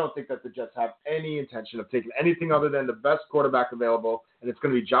 but I don't think that the Jets have any intention of taking anything other than the best quarterback available, and it's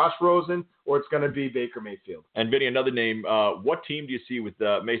going to be Josh Rosen or it's going to be Baker Mayfield. And Vinny, another name. What team do you see with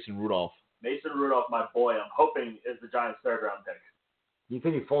Mason Rudolph? Mason Rudolph, my boy, I'm hoping is the Giants' third-round pick. You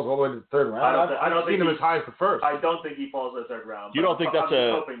think he falls all the way to the third round? I don't I've seen him as high as the first. I don't think he falls to the third round. You don't think that's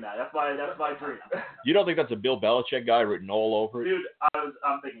I'm hoping that. That's my dream. You don't think that's a Bill Belichick guy written all over it? Dude,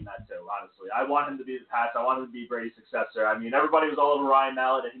 I'm thinking that too, honestly. I want him to be the Pats. I want him to be Brady's successor. I mean, everybody was all over Ryan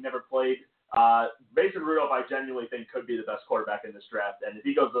Mallett, and he never played. Mason Rudolph, I genuinely think, could be the best quarterback in this draft. And if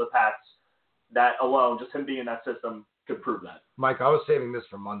he goes to the Pats, that alone, just him being in that system, could prove that. Mike, I was saving this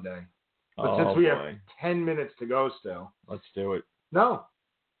for Monday. But since we have 10 minutes to go still. Let's do it. No.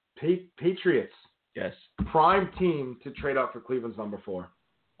 Patriots. Yes. Prime team to trade up for Cleveland's number 4.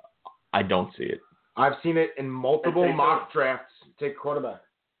 I don't see it. I've seen it in multiple mock drafts. Take quarterback.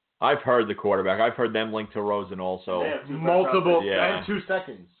 I've heard the quarterback. I've heard them linked to Rosen also. Multiple yeah. and 2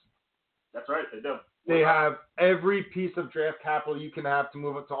 seconds. That's right, they do. They have every piece of draft capital you can have to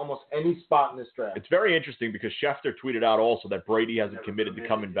move up to almost any spot in this draft. It's very interesting because Schefter tweeted out also that Brady hasn't committed to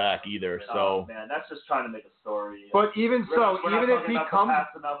coming back either. So man, that's just trying to make a story. But even so, even if he comes,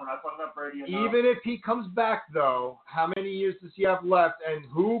 even if he comes back though, how many years does he have left? And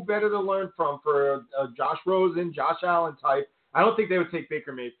who better to learn from for a Josh Rosen, Josh Allen type? I don't think they would take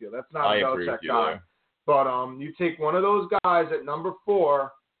Baker Mayfield. That's not a Belichick guy. But you take one of those guys at number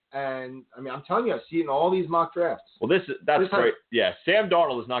 4. And, I mean, I'm telling you, I've seen all these mock drafts. Well, that's great. Yeah, Sam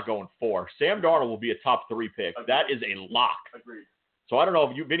Darnold is not going 4. Sam Darnold will be a top 3 pick. Agreed. That is a lock. Agreed. So I don't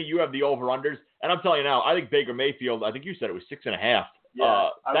know if Vinny, you have the over-unders. And I'm telling you now, I think Baker Mayfield, I think you said it was 6.5. Yeah,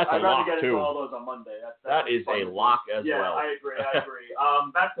 that's a lock, get too. Into all those on Monday. That is a lock as well. Yeah, I agree.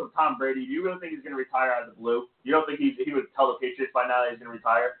 Back to Tom Brady. Do you really think he's going to retire out of the blue? You don't think he would tell the Patriots by now that he's going to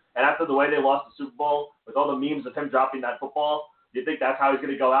retire? And after the way they lost the Super Bowl, with all the memes of him dropping that football, do you think that's how he's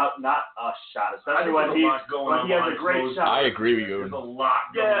going to go out? Not a shot, especially when he has a great shot. I agree with you. There's a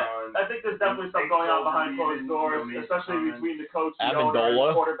lot going on. I think there's definitely stuff going on behind closed doors, especially between the coach, the owner, and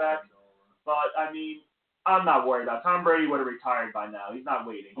the quarterback. But, I mean, I'm not worried about it. Tom Brady would have retired by now. He's not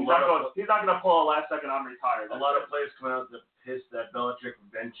waiting. He's not going to pull a last second, I'm retired. A lot of players come out to piss that Belichick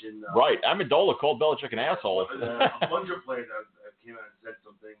benching. Right. Amendola called Belichick an asshole. A bunch of players came out and said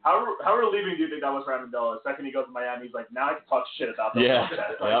something. How relieving do you think that was for Amendola? The second he goes to Miami, he's like, now I can talk shit about them. Yeah.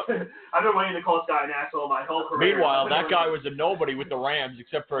 I've been waiting to call this guy an asshole my whole career. Meanwhile, that guy was a nobody with the Rams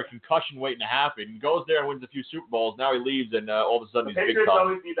except for a concussion waiting to happen. He goes there and wins a few Super Bowls. Now he leaves, and all of a sudden he's big Patriots time.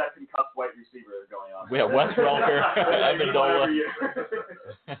 always need that concussed white receiver going on. We have Wes Welker, Amendola.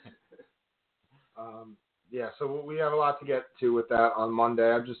 Yeah, so we have a lot to get to with that on Monday.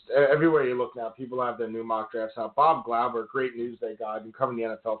 I'm just everywhere you look now, people have their new mock drafts out. Bob Glauber, great Newsday guy, been covering the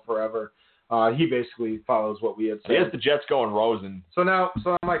NFL forever. He basically follows what we had said. He has the Jets going Rosen. So I'm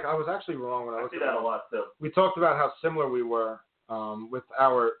like, I was actually wrong when I looked at that. I see that a lot too. We talked about how similar we were with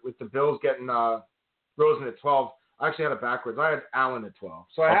the Bills getting Rosen at 12. I actually had it backwards. I had Allen at 12.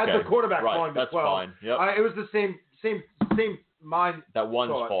 So I had the quarterback falling to 12. That's fine. Yep. It was the same mind. That one's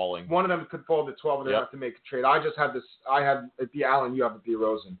thought. falling. One of them could fall to 12 and they have to make a trade. I just had this. I had it be Allen. You have it be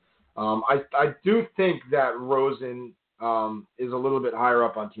Rosen. I do think that Rosen is a little bit higher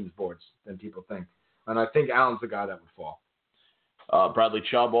up on teams' boards than people think, and I think Allen's the guy that would fall. Bradley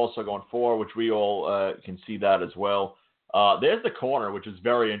Chubb also going 4, which we all can see that as well. There's the corner, which is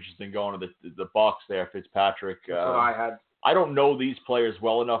very interesting, going to the Bucks there, Fitzpatrick. That's what I had. I don't know these players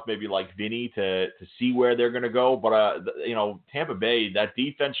well enough, maybe like Vinny, to see where they're going to go. But, Tampa Bay, that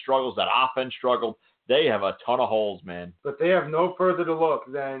defense struggles, that offense struggled. They have a ton of holes, man. But they have no further to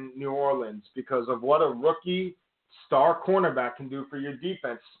look than New Orleans because of what a rookie star cornerback can do for your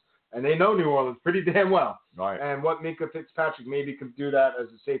defense. And they know New Orleans pretty damn well. Right. And what Minkah Fitzpatrick maybe could do that as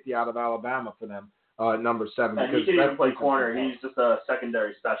a safety out of Alabama for them. Number 7. And he can even play corner. He's just a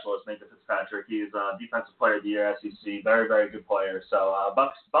secondary specialist, Minkah Fitzpatrick. He's a Defensive Player of the Year, SEC. Very, very good player. So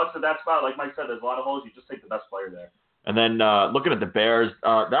Bucks at that spot, like Mike said, there's a lot of holes. You just take the best player there. And then looking at the Bears,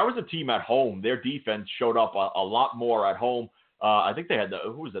 that was a team at home. Their defense showed up a lot more at home. I think they had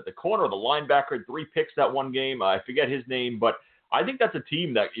the corner or the linebacker, 3 picks that one game. I forget his name, but I think that's a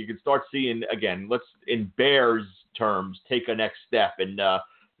team that you can start seeing, again, let's, in Bears terms, take a next step. And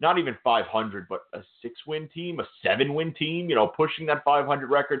not even 500, but a 6-win team, a 7-win team, pushing that 500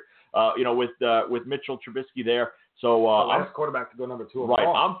 record, with Mitchell Trubisky there. So the last quarterback to go number 2 overall. Right,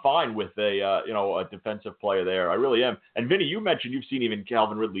 I'm fine with a defensive player there. I really am. And Vinny, you mentioned you've seen even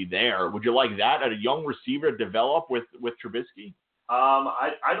Calvin Ridley there. Would you like that at a young receiver to develop with Trubisky?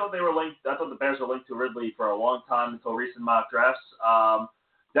 I thought they were linked. I thought the Bears were linked to Ridley for a long time until recent mock drafts.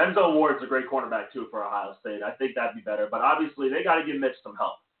 Denzel Ward's a great cornerback, too, for Ohio State. I think that'd be better. But obviously, they got to give Mitch some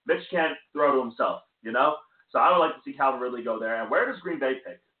help. Mitch can't throw to himself, you know? So I would like to see Calvin Ridley go there. And where does Green Bay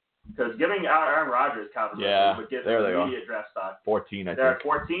pick? Because giving Aaron Rodgers Calvin Ridley would give him immediate draft stock. 14, I think. They're at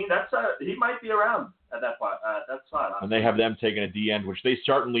 14. He might be around at that spot. And they have them taking a D end, which they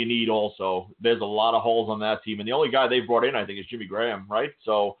certainly need also. There's a lot of holes on that team. And the only guy they brought in, I think, is Jimmy Graham, right?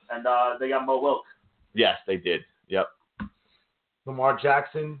 So. And they got Mo Wilk. Yes, they did. Yep. Lamar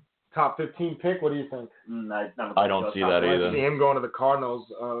Jackson, top 15 pick. What do you think? I don't see that either. I see him going to the Cardinals.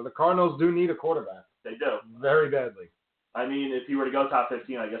 The Cardinals do need a quarterback. They do. Very badly. I mean, if he were to go top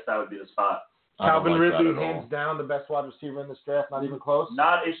 15, I guess that would be the spot. Calvin Ridley, hands down, the best wide receiver in this draft. Not even close.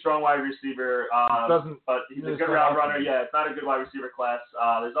 Not a strong wide receiver, but he's a good route runner. Yeah, it's not a good wide receiver class.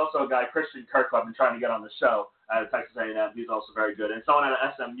 There's also a guy, Christian Kirk, who I've been trying to get on the show out of Texas A&M. He's also very good. And someone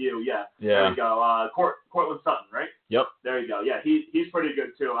at SMU, There you go. Cortland Sutton, right? Yep. There you go. Yeah, he's pretty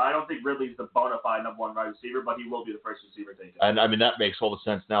good, too. I don't think Ridley's the bona fide number one wide receiver, but he will be the first receiver taken. And, I mean, that makes all the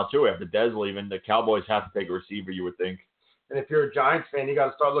sense now, too. After Dez leaving, the Cowboys have to take a receiver, you would think. And if you're a Giants fan, you got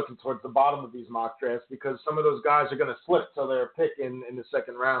to start looking towards the bottom of these mock drafts because some of those guys are going to slip till they're picked in the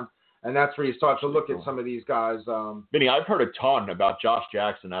second round. And that's where you start to look at some of these guys. Vinny, I've heard a ton about Josh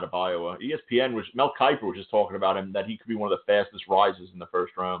Jackson out of Iowa. ESPN, Mel Kiper was just talking about him, that he could be one of the fastest rises in the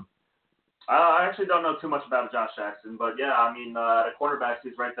first round. I actually don't know too much about Josh Jackson, but yeah, I mean, at cornerbacks,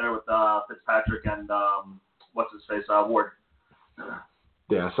 he's right there with Fitzpatrick and Ward.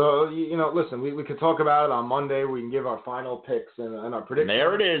 Yeah, so, listen, we could talk about it on Monday. We can give our final picks and our predictions.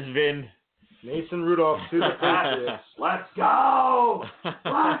 There it is, Vin. Mason Rudolph to the Patriots. Let's go!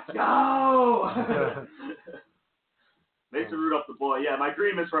 Let's go! Mason Rudolph, the boy. Yeah, my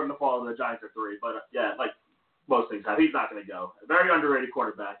dream is for him to fall in the Giants at 3, but yeah, like most things have, he's not going to go. A very underrated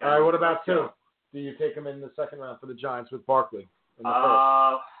quarterback. All right, what about 2? Do you take him in the second round for the Giants with Barkley in the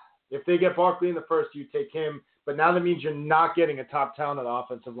first? If they get Barkley in the first, you take him. But now that means you're not getting a top talent on the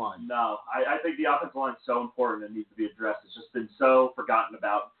offensive line. No, I think the offensive line is so important and needs to be addressed. It's just been so forgotten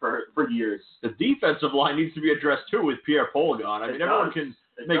about for years. The defensive line needs to be addressed, too, with Pierre Paul gone. I mean, everyone can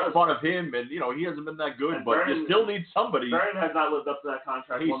make fun of him, and, he hasn't been that good, but you still need somebody. Vernon has not lived up to that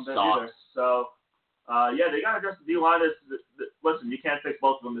contract one bit sucks. either. So, they got to address the D-line. Listen, you can't fix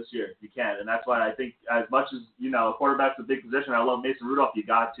both of them this year. You can't, and that's why I think as much as, a quarterback's a big position, I love Mason Rudolph, you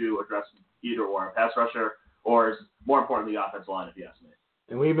got to address either or, a pass rusher, or more importantly, the offensive line, if you ask me.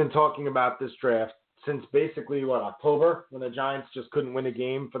 And we've been talking about this draft since basically, October, when the Giants just couldn't win a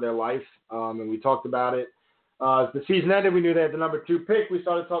game for their life, and we talked about it. As the season ended, we knew they had the number 2 pick. We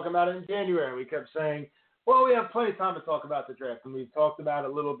started talking about it in January, and we kept saying, well, we have plenty of time to talk about the draft, and we've talked about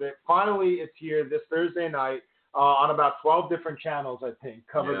it a little bit. Finally, it's here this Thursday night on about 12 different channels, I think,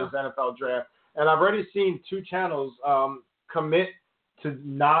 cover this NFL draft. And I've already seen 2 channels commit to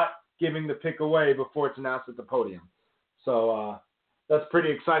not giving the pick away before it's announced at the podium. So that's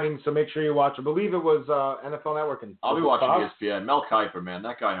pretty exciting. So make sure you watch. I believe it was NFL Network. I'll be watching ESPN. Mel Kiper, man.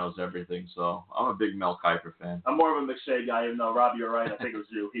 That guy knows everything. So I'm a big Mel Kiper fan. I'm more of a McShay guy, even though, Robbie, you're right. I think it was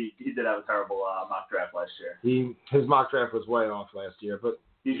you. He did have a terrible mock draft last year. His mock draft was way off last year. But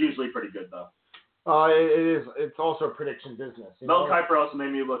he's usually pretty good, though. It's also a prediction business. Mel Kiper also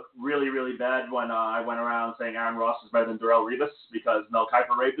made me look really, really bad when I went around saying Aaron Ross is better than Darrelle Revis because Mel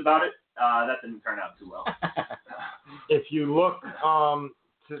Kiper raved about it. That didn't turn out too well. If you look,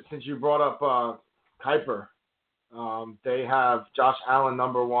 since you brought up Kiper, they have Josh Allen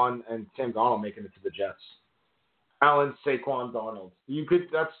number 1 and Sam Darnold making it to the Jets. Allen, Saquon, Darnold.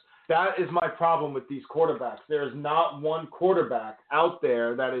 That is my problem with these quarterbacks. There's not one quarterback out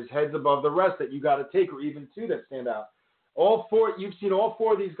there that is heads above the rest that you got to take, or even 2 that stand out. You've seen all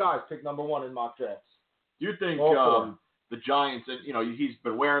 4 of these guys pick number 1 in mock drafts. Do you think the Giants, and he's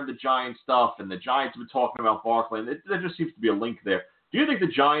been wearing the Giants stuff, and the Giants have been talking about Barkley, and there just seems to be a link there. Do you think the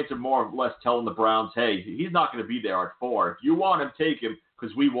Giants are more or less telling the Browns, hey, he's not going to be there at 4. If you want him, take him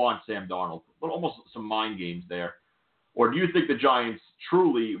because we want Sam Darnold? Almost some mind games there. Or do you think the Giants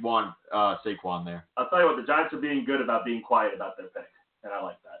truly want Saquon there? I'll tell you what, the Giants are being good about being quiet about their pick, and I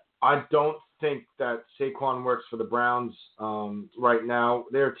like that. I don't think that Saquon works for the Browns right now.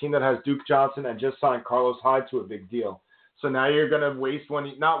 They're a team that has Duke Johnson and just signed Carlos Hyde to a big deal. So now you're going to waste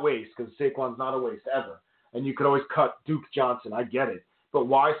not waste, because Saquon's not a waste ever. And you could always cut Duke Johnson. I get it. But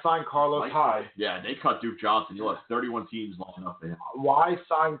why sign Carlos Hyde? Yeah, they cut Duke Johnson. You'll have 31 teams lining up for him. Why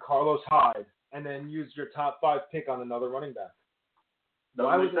sign Carlos Hyde and then use your top 5 pick on another running back?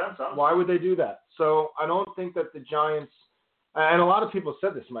 Why would they do that? So I don't think that the Giants, and a lot of people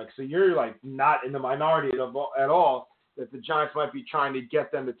said this, Mike, so you're not in the minority at all, that the Giants might be trying to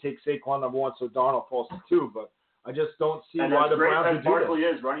get them to take Saquon number 1 so Darnold falls to 2. But I just don't see and why that's the great Browns as would do Barkley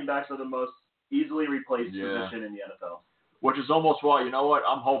this. is. Running backs are the most easily replaced Yeah. position in the NFL. Which is almost why, you know what,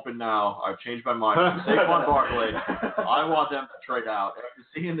 I'm hoping now. I've changed my mind. Saquon Barkley, I want them to trade out. After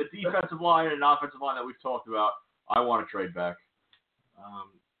seeing the defensive line and offensive line that we've talked about, I want to trade back.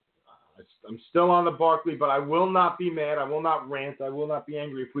 I'm still on the Barkley, but I will not be mad. I will not rant. I will not be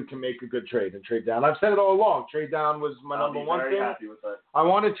angry if we can make a good trade and trade down. I've said it all along. Trade down was my number one I'll be thing. very happy with that. I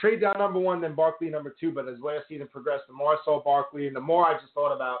wanted trade down number one, then Barkley number two. But as last season progressed, the more I saw Barkley and the more I just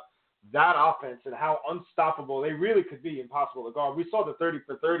thought about that offense and how unstoppable they really could be, impossible to guard. We saw the 30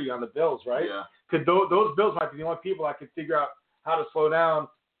 for 30 on the Bills, right? Yeah. Could those Bills might be the only people I could figure out how to slow down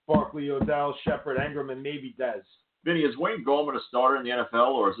Barkley, Odell, Shepard, Engram, and maybe Dez. Vinny, is Wayne Gallman a starter in the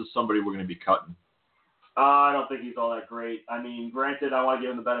NFL, or is this somebody we're going to be cutting? I don't think he's all that great. I mean, granted, I want to give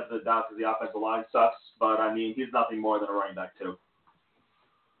him the benefit of the doubt because the offensive line sucks, but, I mean, he's nothing more than a running back, too.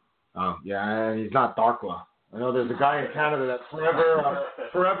 Oh, yeah, and he's not Darkwa. I know there's a guy in Canada that's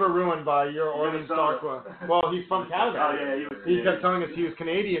forever ruined by your Orleans Darkwa. Well, he's from Canada. Oh, yeah, he kept telling us he was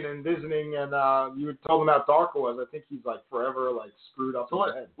Canadian and visiting, and you told him how Darkwa was. I think he's, forever, screwed up So in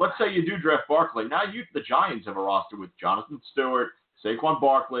the head. let's say you do draft Barkley. Now the Giants have a roster with Jonathan Stewart, Saquon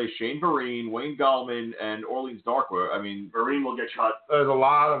Barkley, Shane Vereen, Wayne Gallman, and Orleans Darkwa. I mean, Vereen will get cut. There's a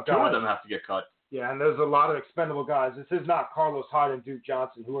lot of guys. two of them have to get cut. Yeah, and there's a lot of expendable guys. This is not Carlos Hyde and Duke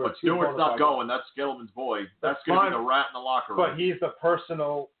Johnson, who are But Stewart's not going. That's Gettleman's boy. That's going to be the rat in the locker room. But he's the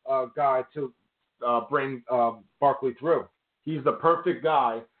personal guy to bring Barkley through. He's the perfect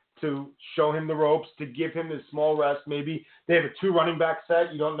guy to show him the ropes, to give him his small rest. Maybe they have a 2 running back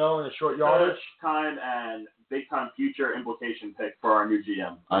set. You don't know, in a short yardage. Time and big-time future implication pick for our new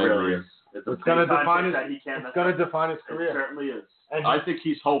GM. I really agree. is. It's going to define his It career. certainly is. And I think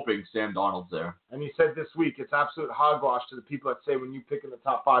he's hoping Sam Darnold's there. And he said this week, it's absolute hogwash to the people that say when you pick in the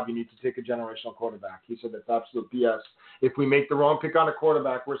top 5, you need to take a generational quarterback. He said that's absolute BS. If we make the wrong pick on a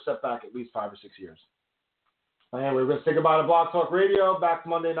quarterback, we're set back at least 5 or 6 years. Anyway, we're going to say goodbye to Blog Talk Radio. Back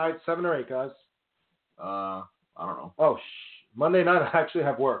Monday night, 7 or 8, guys. I don't know. Oh, Monday night I actually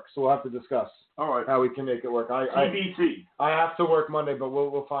have work, so we'll have to discuss All right. how we can make it work. TBT. I have to work Monday, but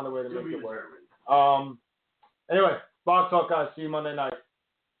we'll find a way to make it work. Anyway, Blog Talk, guys. See you Monday night.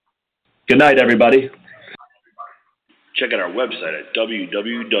 Good night, everybody. Check out our website at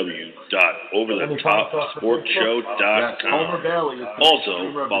www.overthetopsportshow.com. Homer Bailey is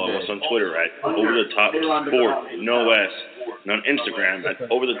Also, follow us on Twitter at OverTheTopSport, no S, and on Instagram at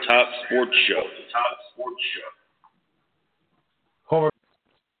OverTheTopSportsShow. Homer.